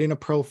of creating a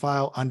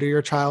profile under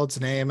your child's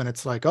name. And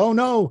it's like, oh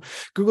no,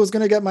 Google's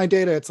going to get my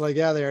data. It's like,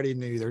 yeah, they already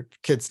knew their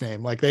kid's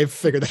name. Like they've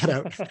figured that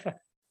out.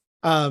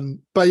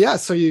 But yeah,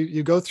 so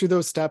you go through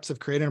those steps of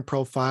creating a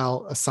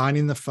profile,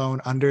 assigning the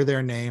phone under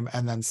their name,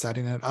 and then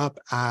setting it up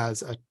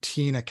as a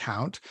teen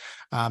account.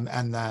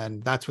 And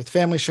then that's with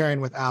family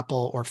sharing with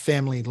Apple, or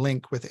Family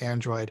Link with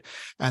Android.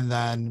 And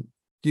then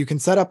you can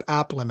set up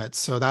app limits.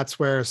 So that's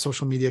where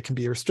social media can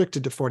be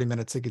restricted to 40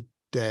 minutes a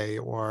day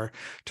or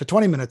to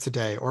 20 minutes a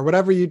day, or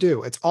whatever you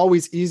do. It's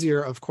always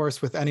easier, of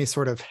course, with any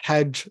sort of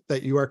hedge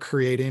that you are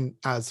creating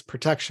as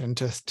protection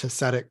to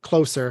set it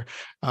closer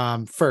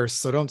first.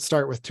 So don't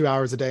start with 2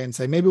 hours a day and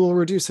say, maybe we'll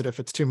reduce it if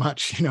it's too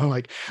much.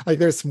 Like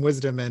there's some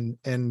wisdom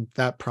in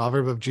that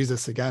proverb of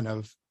Jesus again,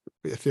 of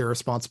if you're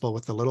responsible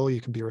with the little, you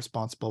can be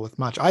responsible with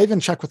much. I even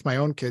check with my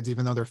own kids,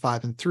 even though they're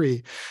 5 and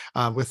 3,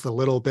 with the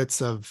little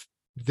bits of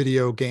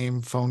video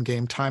game, phone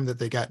game time that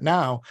they get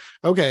now.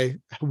 Okay,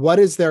 what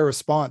is their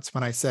response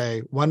when I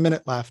say 1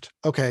 minute left?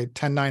 Okay,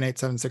 10, 9, 8,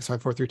 7, 6,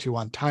 5, 4, 3, 2,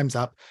 1, time's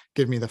up.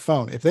 Give me the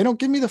phone. If they don't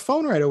give me the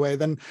phone right away,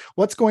 then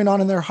what's going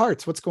on in their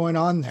hearts? What's going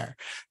on there?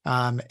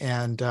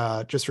 And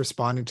just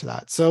responding to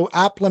that. So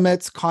app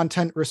limits,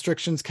 content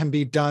restrictions can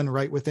be done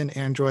right within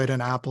Android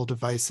and Apple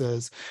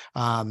devices.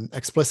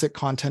 Explicit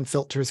content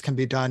filters can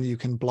be done. You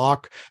can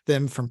block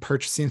them from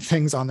purchasing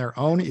things on their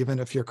own, even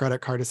if your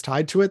credit card is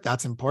tied to it.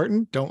 That's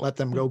important. Don't let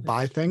them go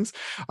buy things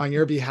on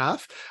your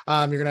behalf.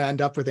 You're going to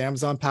end up with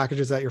Amazon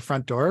packages at your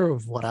front door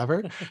of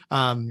whatever.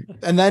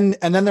 And then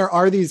there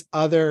are these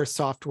other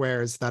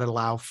softwares that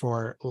allow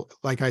for,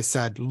 like I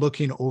said,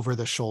 looking over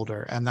the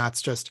shoulder. And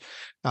that's just,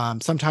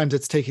 sometimes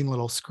it's taking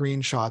little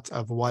screenshots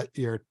of what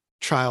your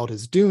child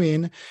is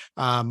doing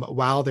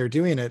while they're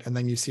doing it, and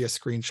then you see a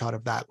screenshot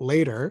of that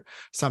later.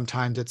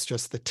 Sometimes it's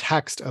just the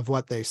text of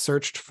what they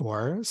searched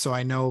for. So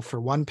I know for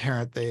one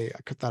parent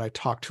that I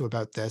talked to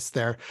about this,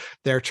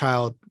 their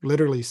child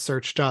literally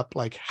searched up,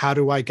 like, how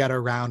do I get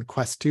around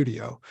Quest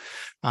Studio?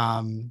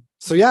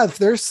 So yeah, if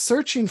they're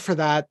searching for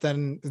that,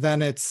 then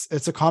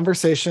it's a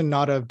conversation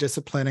not of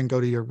discipline and go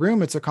to your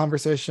room. It's a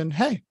conversation,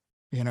 hey,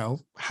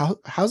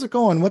 how's it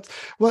going?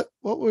 What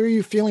were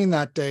you feeling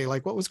that day?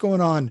 Like, what was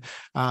going on?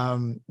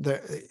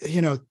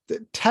 The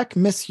tech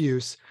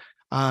misuse.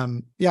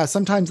 Yeah,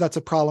 sometimes that's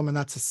a problem and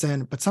that's a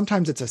sin, but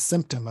sometimes it's a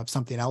symptom of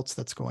something else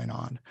that's going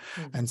on.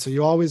 Mm-hmm. And so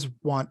you always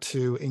want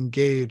to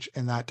engage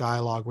in that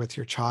dialogue with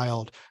your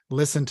child,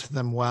 listen to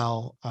them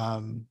well.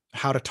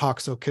 How to Talk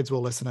So Kids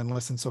Will Listen and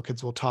Listen So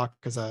Kids Will Talk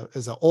is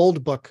an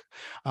old book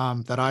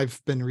that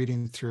I've been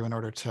reading through in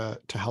order to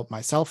help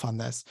myself on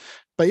this.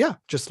 But yeah,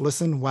 just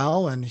listen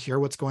well and hear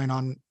what's going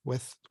on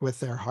with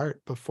their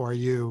heart before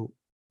you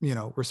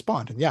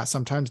respond. And yeah,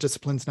 sometimes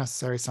discipline's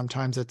necessary.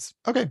 Sometimes it's,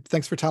 okay,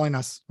 thanks for telling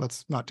us.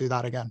 Let's not do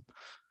that again.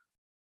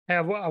 I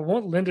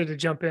want Linda to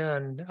jump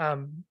in.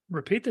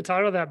 Repeat the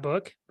title of that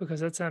book, because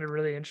that sounded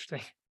really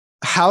interesting.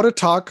 How to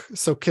Talk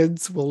So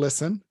Kids Will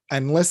Listen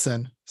and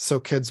Listen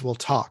So Kids Will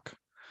Talk.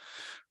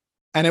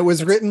 And it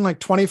was written like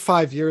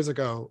 25 years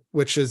ago,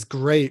 which is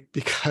great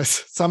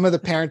because some of the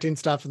parenting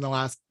stuff in the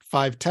last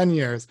 5-10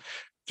 years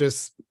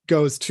just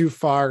goes too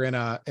far in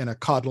a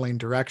coddling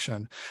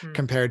direction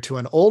compared to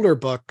an older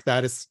book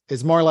that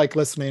is more like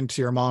listening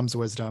to your mom's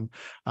wisdom,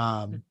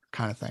 kind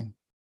of thing.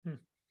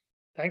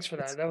 Thanks for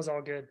that. That was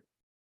all good.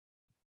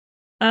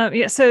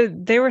 Yeah. So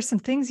there were some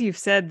things you've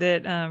said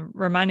that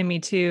reminded me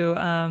too.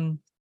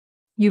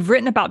 You've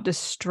written about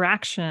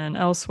distraction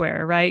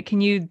elsewhere, right?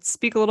 Can you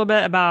speak a little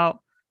bit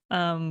about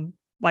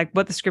like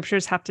what the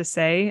scriptures have to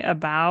say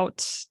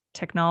about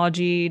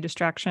technology,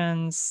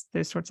 distractions,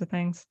 those sorts of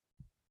things?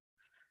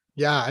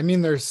 Yeah, I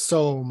mean, there's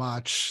so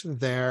much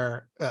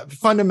there.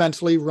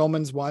 Fundamentally,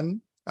 Romans 1,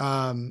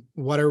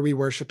 what are we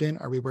worshiping?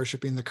 Are we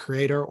worshiping the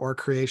creator or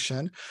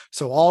creation?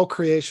 So all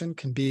creation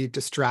can be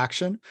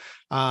distraction,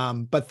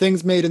 but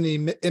things made in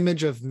the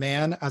image of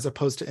man as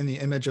opposed to in the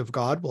image of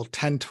God will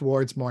tend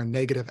towards more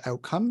negative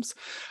outcomes.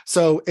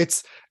 So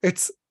it's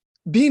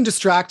being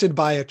distracted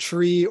by a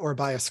tree or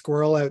by a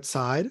squirrel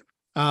outside,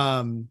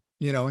 and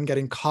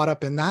getting caught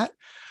up in that.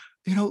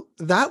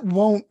 That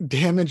won't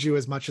damage you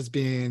as much as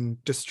being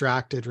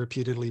distracted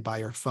repeatedly by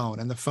your phone.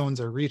 And the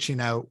phones are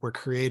reaching out. We're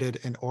created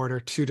in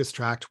order to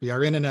distract. We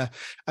are in an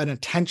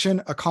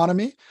attention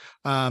economy.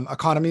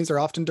 Economies are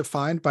often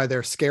defined by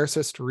their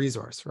scarcest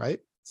resource, right?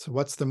 So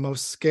what's the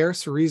most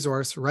scarce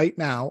resource right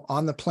now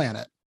on the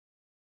planet?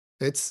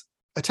 It's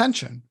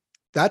attention.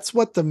 That's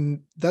what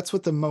the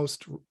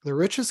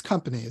richest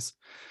companies,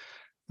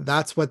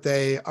 that's what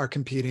they are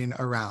competing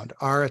around,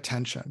 our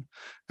attention.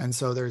 And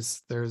so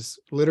there's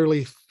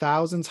literally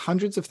thousands,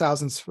 hundreds of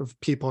thousands of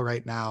people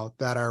right now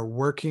that are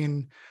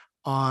working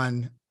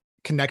on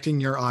connecting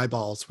your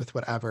eyeballs with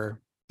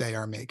whatever they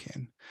are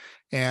making.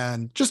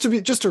 And just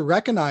to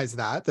recognize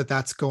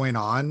that's going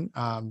on.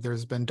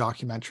 There's been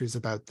documentaries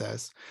about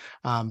this.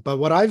 But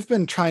what I've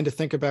been trying to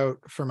think about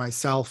for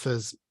myself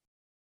is,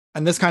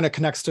 and this kind of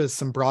connects to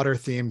some broader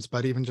themes,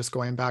 but even just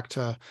going back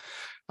to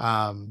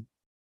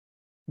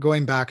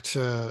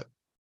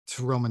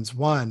Romans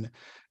 1,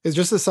 is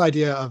just this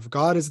idea of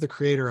God is the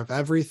creator of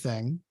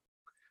everything.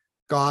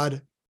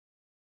 God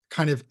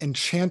kind of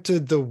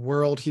enchanted the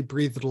world. He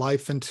breathed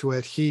life into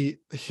it.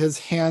 His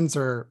hands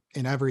are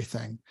in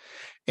everything.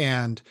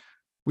 And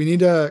we need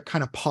to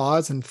kind of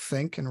pause and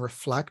think and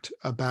reflect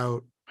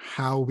about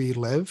how we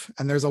live.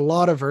 And there's a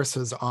lot of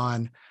verses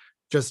on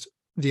just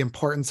the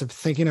importance of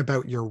thinking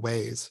about your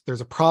ways.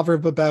 There's a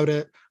proverb about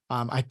it.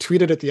 I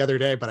tweeted it the other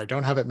day, but I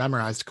don't have it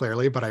memorized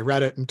clearly, but I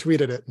read it and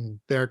tweeted it, and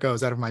there it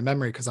goes out of my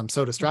memory because I'm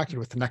so distracted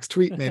with the next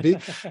tweet maybe.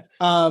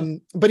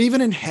 But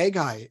even in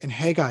Haggai,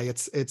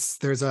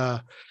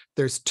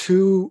 there's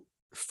two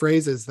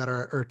phrases that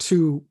are, or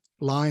two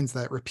lines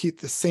that repeat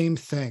the same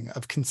thing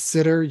of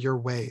consider your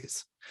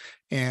ways.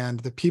 And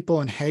the people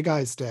in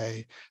Haggai's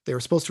day, they were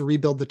supposed to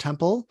rebuild the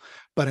temple,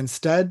 but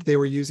instead they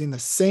were using the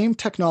same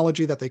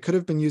technology that they could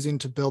have been using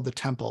to build the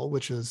temple,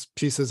 which is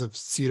pieces of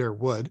cedar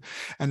wood,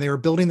 and they were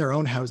building their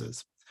own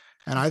houses.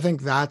 And I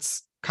think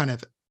that's kind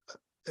of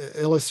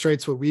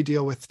illustrates what we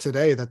deal with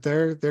today, that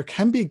there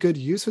can be good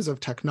uses of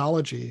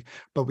technology,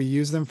 but we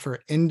use them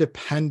for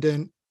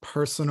independent,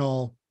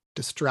 personal,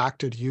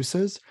 distracted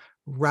uses,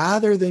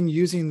 rather than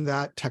using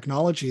that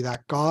technology,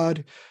 that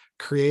God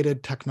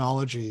created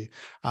technology,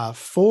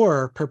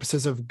 for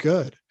purposes of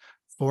good,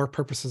 for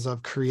purposes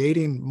of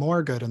creating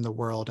more good in the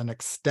world and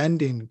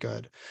extending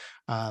good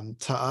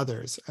to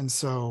others. And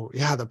so,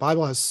 yeah, the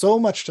Bible has so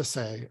much to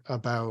say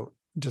about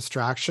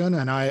distraction.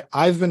 And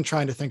I've been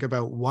trying to think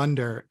about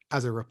wonder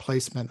as a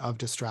replacement of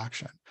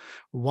distraction,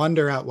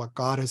 wonder at what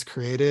God has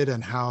created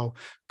and how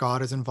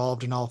God is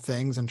involved in all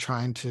things, and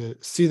trying to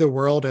see the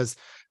world as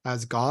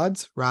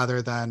God's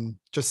rather than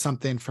just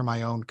something for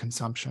my own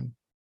consumption.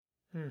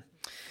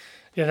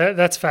 Yeah,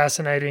 that's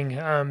fascinating.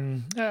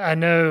 I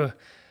know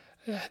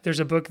there's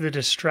a book, The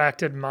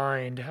Distracted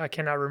Mind. I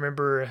cannot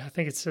remember. I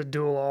think it's a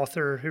dual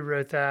author who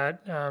wrote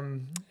that.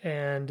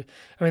 And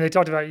I mean, they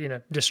talked about,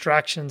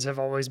 distractions have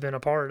always been a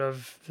part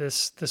of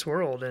this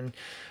world. And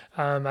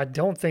I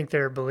don't think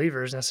they're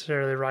believers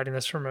necessarily writing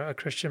this from a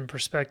Christian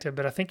perspective,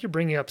 but I think you're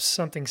bringing up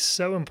something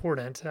so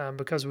important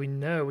because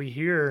we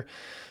hear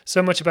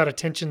so much about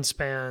attention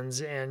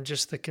spans and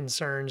just the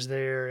concerns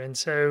there. And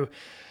so,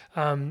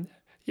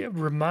 yeah,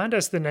 remind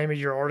us the name of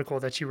your article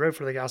that you wrote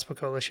for the Gospel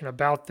Coalition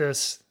about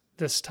this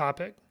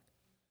topic.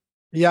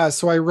 Yeah,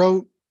 so I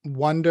wrote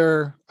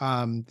Wonder,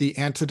 the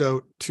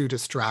Antidote to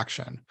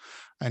Distraction.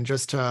 And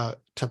just to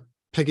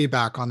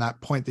piggyback on that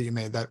point that you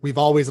made, that we've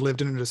always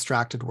lived in a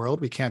distracted world.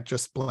 We can't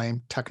just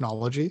blame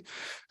technology.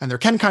 And there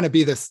can kind of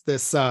be this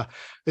it's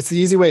the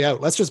easy way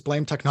out. Let's just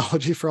blame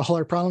technology for all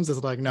our problems.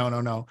 It's like,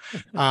 no.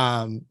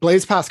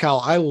 Blaise Pascal,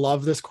 I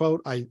love this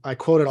quote. I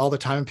quote it all the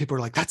time, and people are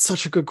like, that's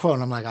such a good quote.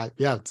 And I'm like,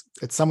 yeah,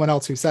 it's someone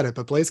else who said it,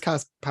 but Blaise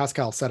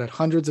Pascal said it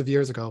hundreds of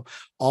years ago.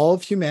 All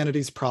of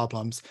humanity's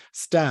problems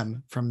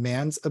stem from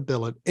man's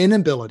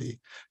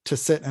inability to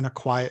sit in a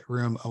quiet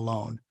room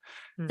alone.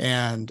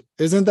 And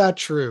isn't that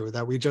true,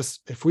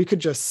 that if we could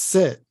just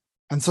sit?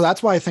 And so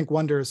that's why I think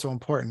wonder is so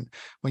important.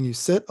 When you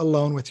sit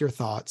alone with your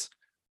thoughts,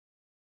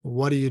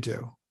 what do you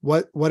do?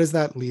 What does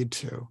that lead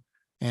to?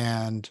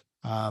 And,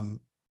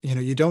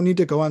 you don't need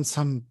to go on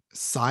some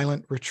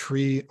silent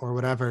retreat or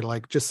whatever,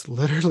 like just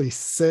literally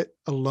sit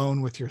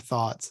alone with your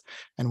thoughts.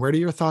 And where do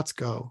your thoughts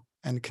go?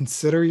 And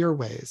consider your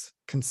ways,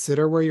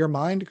 consider where your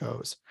mind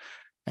goes.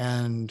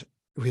 And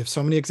we have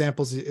so many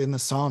examples in the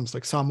Psalms,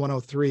 like Psalm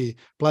 103,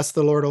 bless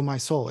the Lord, O my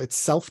soul. It's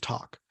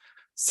self-talk.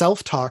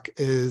 Self-talk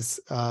is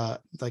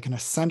like an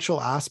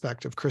essential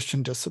aspect of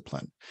Christian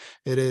discipline.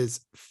 It is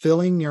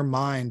filling your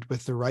mind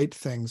with the right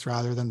things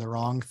rather than the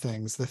wrong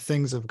things, the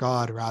things of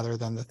God rather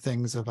than the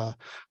things of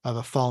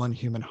a fallen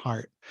human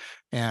heart.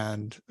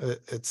 And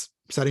it's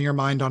setting your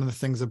mind on the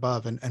things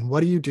above. And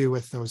what do you do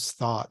with those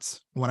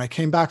thoughts? When I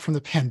came back from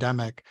the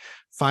pandemic,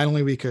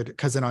 finally we could,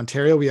 because in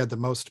Ontario, we had the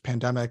most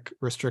pandemic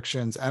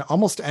restrictions and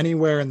almost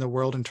anywhere in the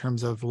world in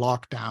terms of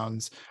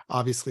lockdowns.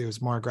 Obviously, it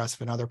was more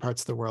aggressive in other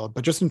parts of the world,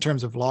 but just in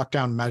terms of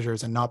lockdown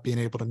measures and not being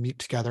able to meet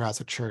together as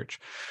a church.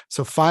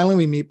 So finally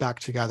we meet back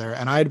together,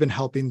 and I had been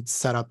helping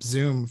set up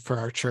Zoom for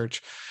our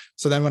church.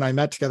 So then when I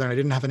met together and I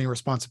didn't have any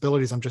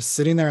responsibilities, I'm just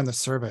sitting there in the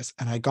service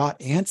and I got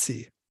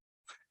antsy.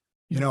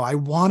 I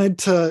wanted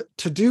to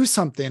do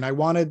something. I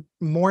wanted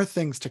more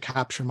things to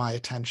capture my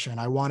attention.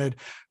 I wanted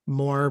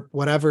more,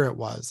 whatever it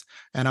was.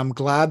 And I'm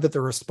glad that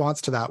the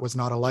response to that was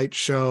not a light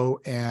show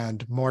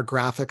and more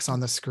graphics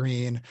on the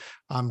screen.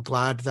 I'm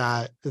glad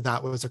that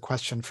that was a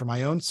question for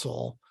my own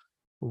soul.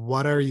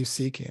 What are you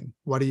seeking?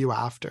 What are you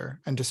after?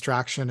 And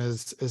distraction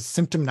is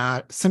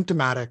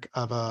symptomatic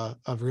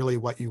of really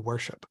what you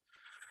worship.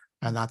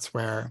 And that's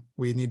where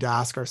we need to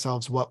ask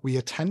ourselves what we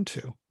attend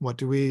to. What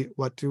do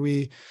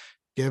we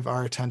give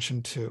our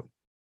attention to?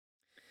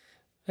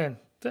 And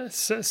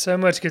that's so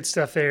much good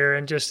stuff there.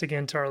 And just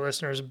again, to our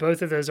listeners,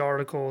 both of those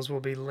articles will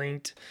be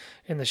linked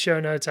in the show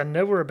notes. I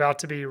know we're about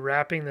to be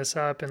wrapping this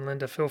up, and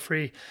Linda, feel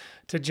free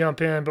to jump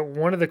in. But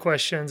one of the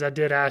questions, I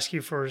did ask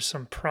you for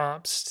some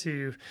prompts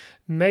to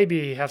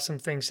maybe have some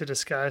things to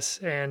discuss.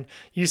 And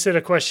you said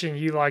a question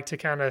you like to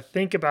kind of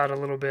think about a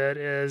little bit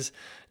is,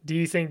 do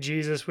you think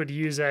Jesus would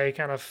use a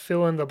kind of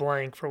fill in the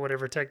blank for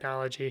whatever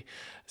technology?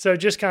 So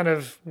just kind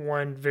of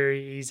one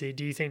very easy.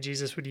 Do you think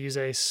Jesus would use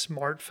a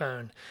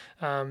smartphone?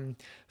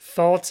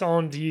 Thoughts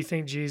on, do you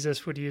think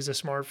Jesus would use a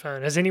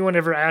smartphone? Has anyone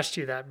ever asked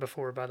you that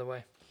before, by the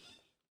way?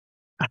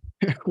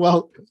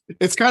 Well,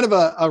 it's kind of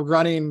a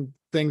running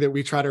thing that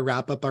we try to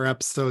wrap up our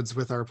episodes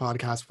with our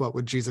podcast, What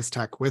Would Jesus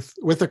Tech,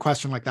 with a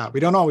question like that. We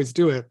don't always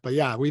do it, but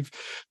yeah, we've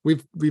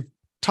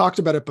talked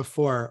about it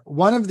before.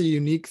 One of the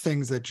unique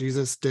things that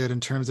Jesus did in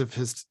terms of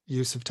his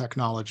use of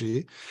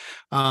technology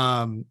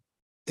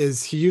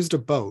is he used a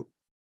boat,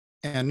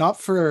 and not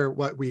for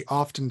what we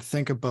often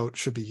think a boat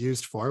should be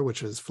used for,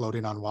 which is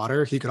floating on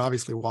water. He could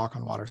obviously walk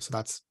on water, so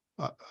that's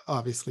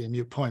obviously a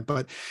moot point.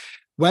 But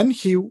when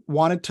he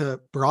wanted to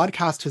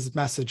broadcast his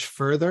message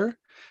further,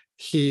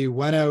 he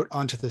went out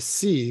onto the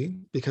sea,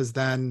 because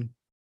then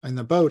in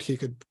the boat he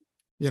could,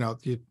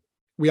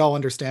 we all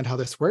understand how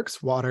this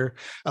works. Water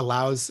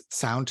allows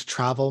sound to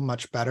travel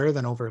much better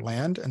than over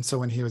land. And so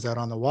when he was out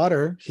on the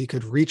water, he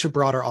could reach a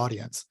broader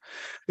audience.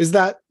 Is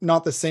that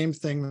not the same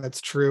thing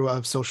that's true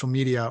of social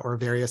media or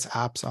various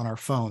apps on our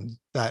phone,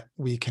 that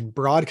we can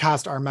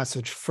broadcast our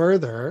message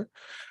further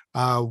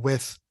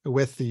with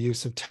the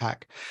use of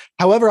tech?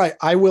 However,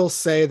 I will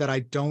say that I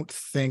don't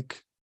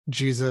think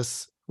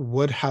Jesus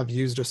would have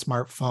used a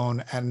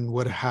smartphone and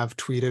would have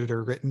tweeted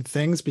or written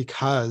things,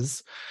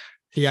 because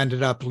he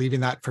ended up leaving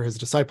that for his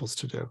disciples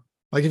to do.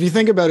 Like, if you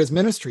think about his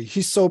ministry,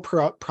 he so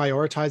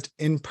prioritized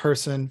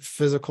in-person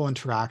physical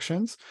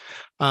interactions.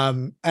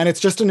 And it's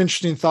just an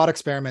interesting thought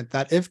experiment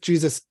that if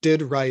Jesus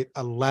did write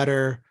a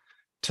letter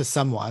to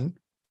someone,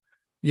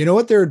 you know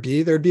what there would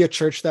be? There'd be a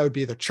church that would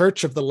be the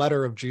church of the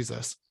letter of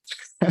Jesus.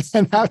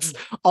 And that's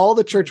all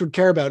the church would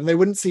care about. And they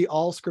wouldn't see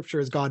all scripture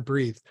as God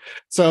breathed.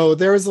 So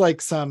there's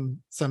like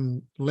some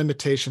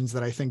limitations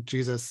that I think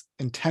Jesus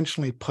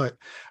intentionally put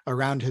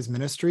around his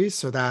ministry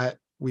so that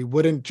we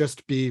wouldn't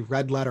just be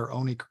red letter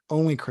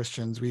only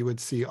Christians. We would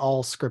see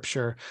all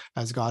scripture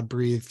as God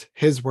breathed,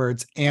 his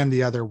words and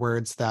the other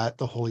words that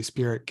the Holy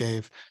Spirit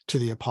gave to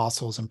the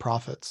apostles and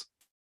prophets.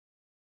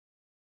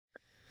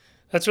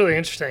 That's really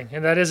interesting.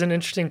 And that is an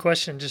interesting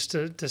question just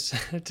to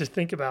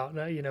think about.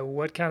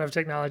 What kind of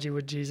technology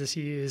would Jesus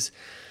use?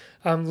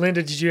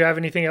 Linda, did you have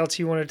anything else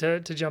you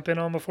wanted to jump in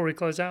on before we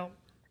close out?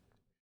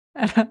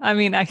 I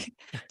mean,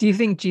 do you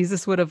think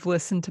Jesus would have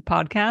listened to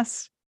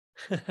podcasts?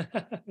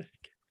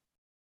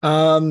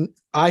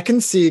 I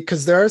can see,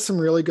 because there are some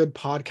really good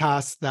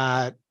podcasts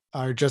that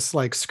are just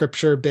like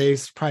scripture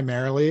based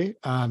primarily.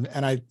 And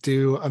I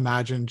do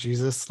imagine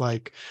Jesus,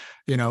 like,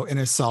 in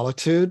his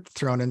solitude,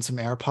 throwing in some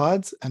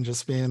AirPods and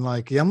just being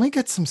like, yeah, let me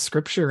get some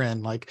scripture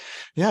in. Like,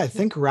 yeah, I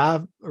think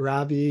Rabbi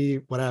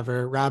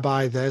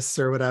this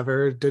or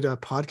whatever did a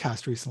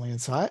podcast recently. And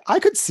so I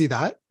could see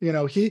that,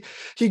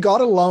 he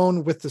got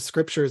alone with the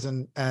scriptures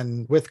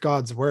and with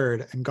God's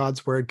word, and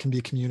God's word can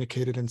be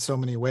communicated in so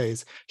many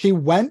ways. He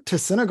went to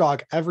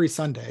synagogue every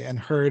Sunday and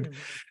heard,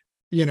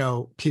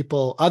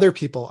 other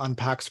people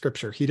unpack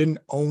scripture. He didn't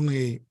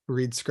only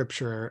read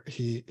scripture.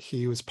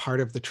 He was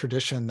part of the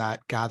tradition that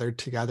gathered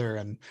together.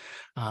 And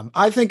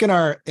I think in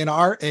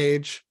our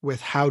age, with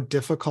how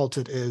difficult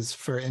it is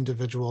for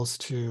individuals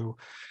to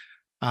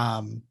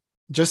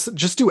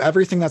just do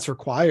everything that's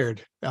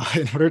required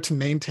in order to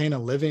maintain a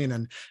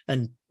living,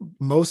 and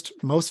most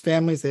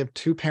families, they have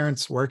two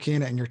parents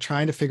working, and you're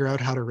trying to figure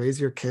out how to raise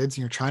your kids,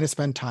 and you're trying to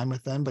spend time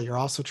with them, but you're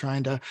also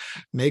trying to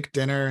make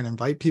dinner and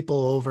invite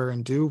people over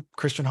and do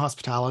Christian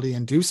hospitality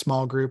and do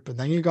small group, and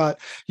then you got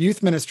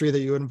youth ministry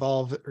that you're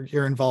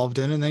involved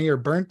in, and then you're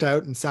burnt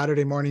out, and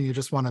Saturday morning you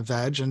just want to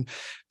veg, and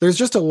there's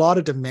just a lot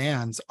of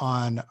demands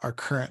on our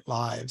current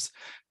lives.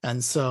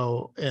 And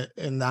so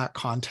in that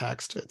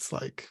context, it's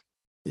like,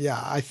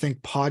 yeah, I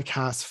think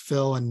podcasts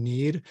fill a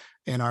need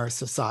in our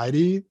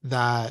society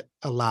that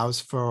allows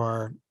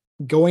for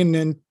going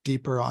in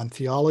deeper on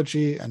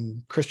theology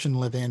and Christian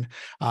living,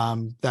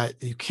 that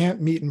you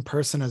can't meet in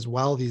person as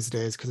well these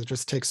days because it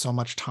just takes so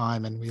much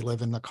time, and we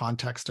live in the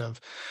context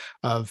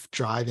of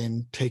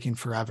driving taking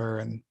forever,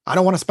 and I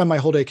don't want to spend my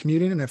whole day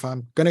commuting, and if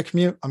I'm going to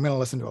commute, I'm going to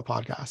listen to a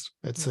podcast.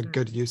 It's a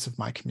good use of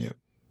my commute.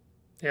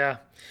 Yeah.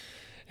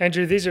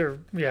 Andrew, these are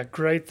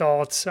great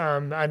thoughts.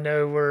 I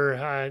know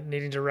we're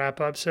needing to wrap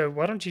up, so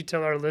why don't you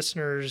tell our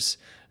listeners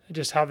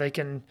just how they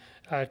can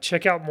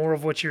check out more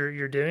of what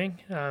you're doing?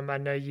 I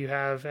know you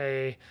have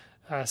a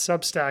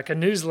Substack, a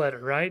newsletter,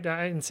 right?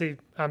 I can see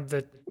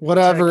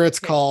whatever it's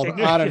called.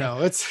 I don't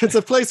know. It's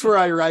a place where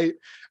I write.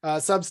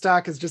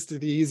 Substack is just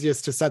the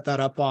easiest to set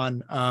that up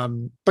on.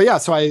 But yeah,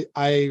 so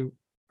I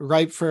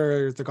write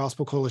for the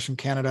Gospel Coalition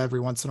Canada every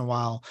once in a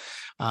while.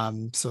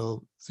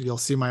 So you'll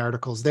see my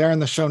articles there in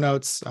the show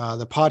notes.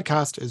 The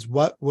podcast is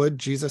What Would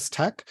Jesus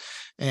Tech?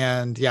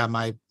 And yeah,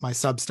 my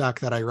Substack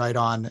that I write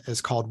on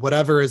is called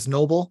Whatever is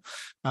Noble.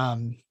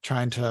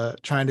 Trying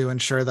to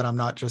ensure that I'm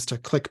not just a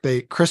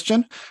clickbait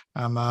Christian.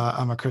 I'm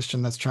a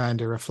Christian that's trying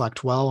to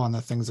reflect well on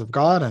the things of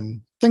God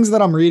and things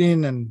that I'm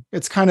reading. And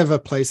it's kind of a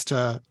place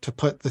to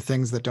put the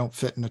things that don't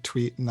fit in a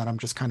tweet and that I'm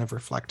just kind of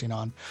reflecting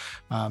on.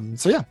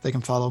 So yeah, they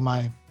can follow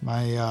my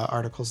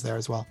articles there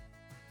as well.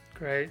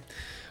 Great.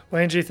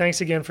 Well, Andrew,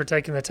 thanks again for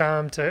taking the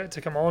time to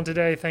come on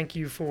today. Thank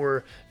you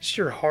for just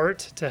your heart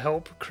to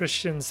help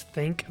Christians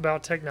think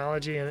about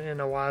technology in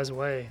a wise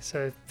way.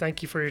 So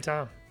thank you for your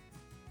time.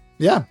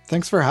 Yeah,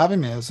 thanks for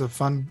having me. It was a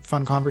fun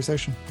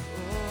conversation.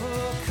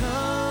 Oh,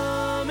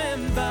 come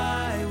and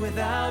buy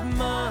without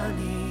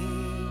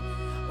money.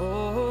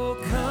 Oh,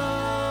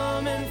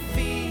 come and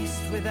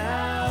feast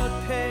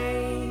without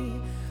pay.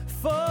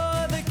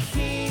 For the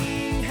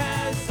King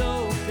has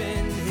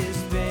opened his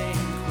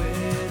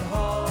banquet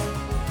hall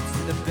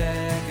to the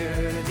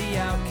beggar, the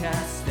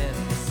outcast, and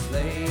the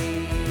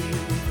slave.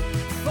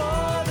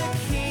 For the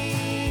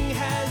King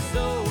has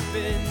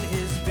opened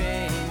his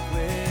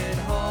banquet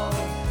hall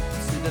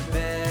to the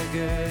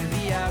beggar,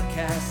 the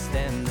outcast,